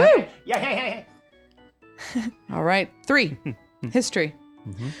 Woo! All right. 3. History.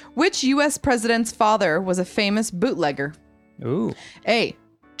 Which U.S. president's father was a famous bootlegger? Ooh. A,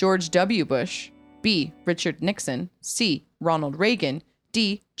 George W. Bush. B, Richard Nixon. C, Ronald Reagan.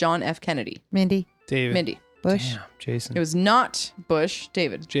 D, John F. Kennedy. Mindy. David. Mindy. Bush. Damn, Jason. It was not Bush.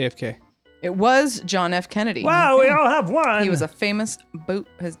 David. JFK. It was John F. Kennedy. Wow, we all have one. He was a famous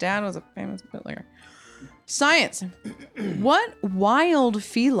his dad was a famous bootlegger. Science. What wild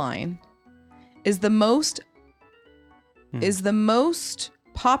feline is the most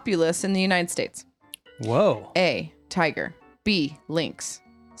populous in the United States? Whoa. A, tiger. B, lynx.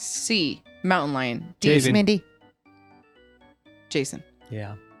 C, mountain lion. D, David. Mindy. Jason.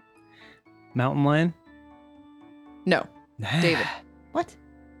 Yeah. Mountain lion. No. David. What?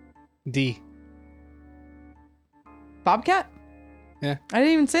 D. Bobcat? Yeah. I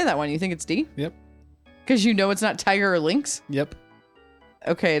didn't even say that one. You think it's D? Yep. Because you know it's not tiger or lynx? Yep.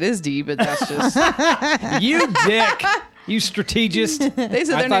 Okay, it is D, but that's just... You dick. You strategist. They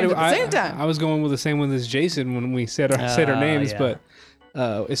said their names at the same time. I was going with the same one as Jason when we said our names, yeah. but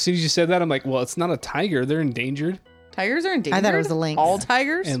as soon as you said that, I'm like, well, it's not a tiger. They're endangered. Tigers are endangered? I thought it was a lynx. All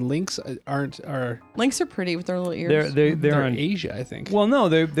tigers? And lynx are Lynx are pretty with their little ears. They're in on Asia, I think. Well, no,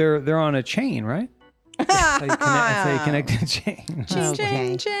 they're on a chain, right? That's how you connect a chain.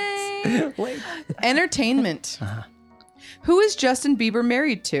 Chain, chain. Entertainment. Who is Justin Bieber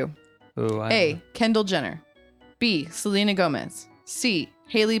married to? Ooh, A, Kendall Jenner. B, Selena Gomez. C,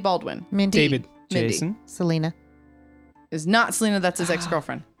 Haley Baldwin. Mindy. David. Mindy. Jason. Selena. Is not Selena, that's his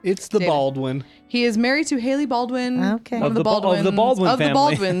ex-girlfriend. It's the David. Baldwin. He is married to Haley Baldwin. Okay. One of the Baldwins. Of the Baldwin Of the family.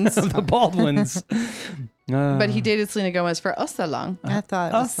 Baldwins. Of the Baldwins. But he dated Selena Gomez for so long. I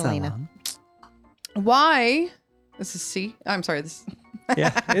thought it was Selena. Why? This is C. I'm sorry. This.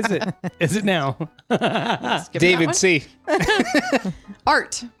 Yeah, is it? Is it now? Skip that David one. C.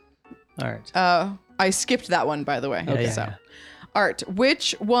 Art. All right. I skipped that one, by the way. Yeah, So, yeah. Art.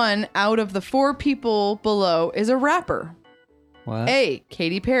 Which one out of the 4 people below is a rapper? What? A,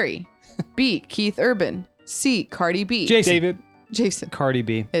 Katy Perry. B, Keith Urban. C, Cardi B. Jason. David. Jason. Cardi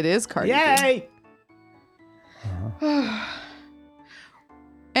B. It is Cardi B. Yay!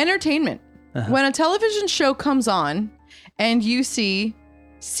 Entertainment. When a television show comes on and you see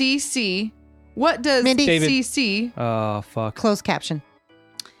CC, what does Mindy. David. CC? Oh, fuck. Closed caption.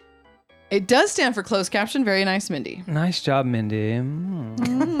 It does stand for closed caption. Very nice, Mindy. Nice job, Mindy.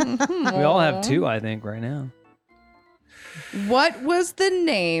 We all have 2, I think, right now. What was the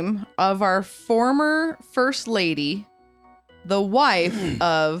name of our former first lady, the wife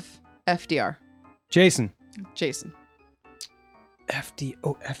of FDR? Jason. Jason.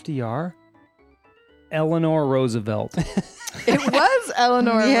 FDR? Eleanor Roosevelt. It was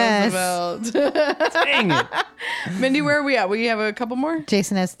Eleanor Yes. Roosevelt. Dang it. Mindy, where are we at? We have a couple more?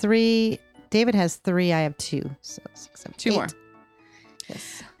 Jason has 3. David has 3. I have 2. So 6, 7, 2 8. more.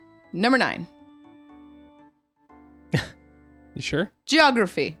 Yes. Number 9. You sure?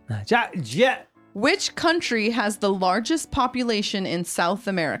 Geography. Yeah. Which country has the largest population in South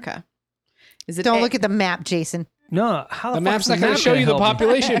America? Is it Don't A- look at the map, Jason. No, how The fuck map's is not going map to show you the help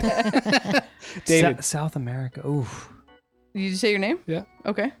population. David. South America. Oof. Did you say your name? Yeah.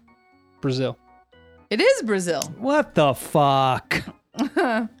 Okay. Brazil. It is Brazil. What the fuck?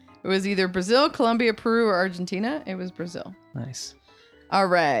 It was either Brazil, Colombia, Peru, or Argentina. It was Brazil. Nice. All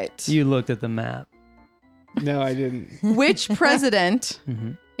right. You looked at the map. No, I didn't. Which president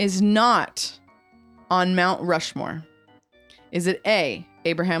Mhm. is not on Mount Rushmore? Is it A,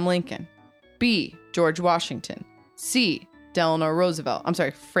 Abraham Lincoln, B, George Washington, C, Franklin Delano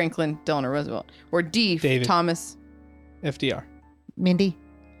Roosevelt, or D, David. Thomas? FDR. Mindy.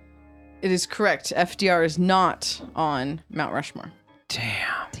 It is correct. FDR is not on Mount Rushmore. Damn.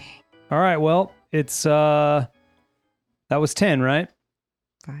 All right. Well, it's that was 10, right?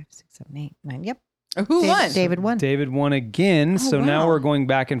 5, 6, 7, 8, 9. Yep. Who won? David won. David won again. So now wow. we're going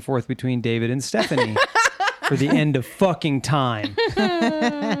back and forth between David and Stephanie for the end of fucking time.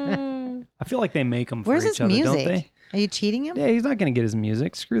 I feel like they make them for Where's each his other, don't music? they? Are you cheating him? Yeah, he's not going to get his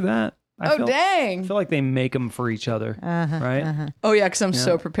music. Screw that. I Oh, dang. I feel like they make them for each other, right? Oh, yeah, because I'm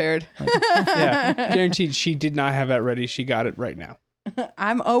so prepared. Yeah. Guaranteed she did not have that ready. She got it right now.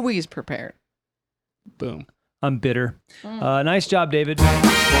 I'm always prepared. Boom. I'm bitter. Nice job, David.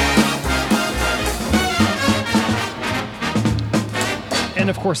 And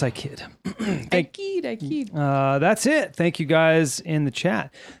of course I kid. I keyed. That's it. Thank you guys in the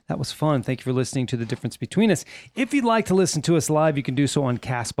chat. That was fun. Thank you for listening to The Difference Between Us. If you'd like to listen to us live, you can do so on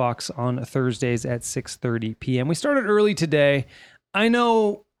CastBox on Thursdays at 6:30 p.m. We started early today. I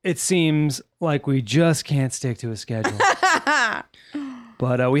know it seems like we just can't stick to a schedule.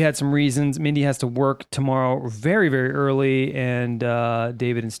 But we had some reasons. Mindy has to work tomorrow very, very early, and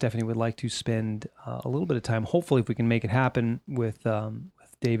David and Stephanie would like to spend a little bit of time, hopefully if we can make it happen, with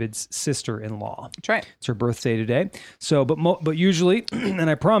David's sister-in-law. That's right. It's her birthday today. So, but usually, and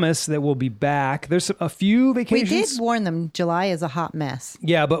I promise that we'll be back. There's a few We vacations. did warn them. July is a hot mess.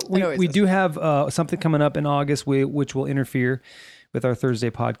 Yeah, but we do have something coming up in August which will interfere with our Thursday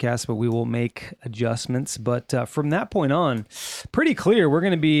podcast, but we will make adjustments. But from that point on, pretty clear we're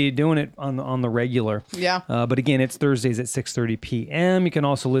going to be doing it on the regular. Yeah. But again, it's Thursdays at 6:30 p.m. You can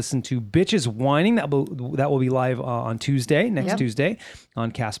also listen to Bitches Whining. That will be live on Tuesday, next Tuesday,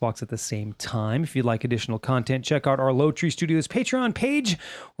 on CastBox at the same time. If you'd like additional content, check out our Low Tree Studios Patreon page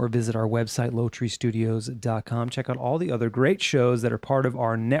or visit our website, lowtreestudios.com. Check out all the other great shows that are part of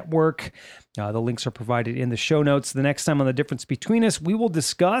our network. The links are provided in the show notes. The next time on The Difference Between Us, we will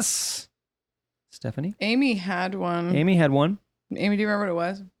discuss... Stephanie? Amy had one. Amy had one. Amy, do you remember what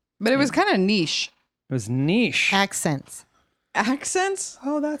it was? But it was kind of niche. It was niche. Accents. Accents?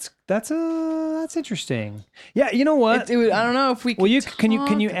 Oh, that's interesting. Yeah, you know what? I don't know if we can. Well,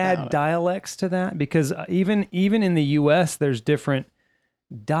 can you add dialects to that? Because even in the U.S., there's different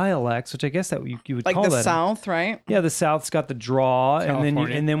dialects, which I guess that you would like call the that. South, right? Yeah, the South's got the draw,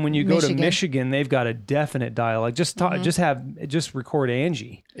 California. and then when you go to Michigan. Michigan, they've got a definite dialect. Just record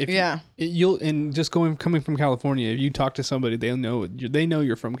Angie. Coming from California, if you talk to somebody, they know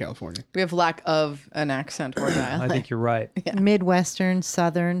you're from California. We have lack of an accent or dialect. I think you're right. Midwestern,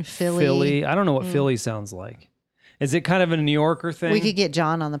 Southern, Philly. I don't know what Philly sounds like. Is it kind of a New Yorker thing? We could get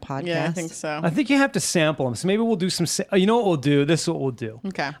John on the podcast. Yeah, I think so. I think you have to sample them. So maybe we'll do some. You know what we'll do? This is what we'll do.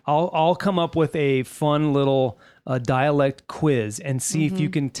 Okay. I'll come up with a fun little dialect quiz and see if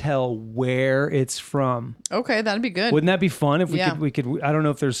you can tell where it's from. Okay, that'd be good. Wouldn't that be fun if Yeah. we could? I don't know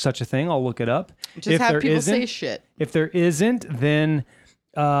if there's such a thing. I'll look it up. Just if have there people isn't- say shit. If there isn't, then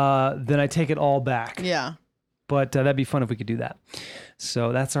I take it all back. Yeah. But that'd be fun if we could do that.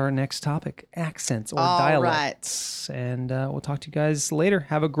 So that's our next topic: accents or All dialects. And we'll talk to you guys later.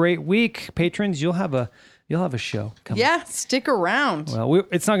 Have a great week, patrons. You'll have a show coming. Yeah, stick around. Well,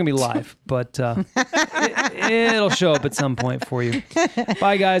 it's not gonna be live, but it'll show up at some point for you.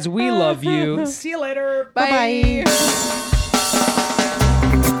 Bye, guys. We love you. See you later. Bye.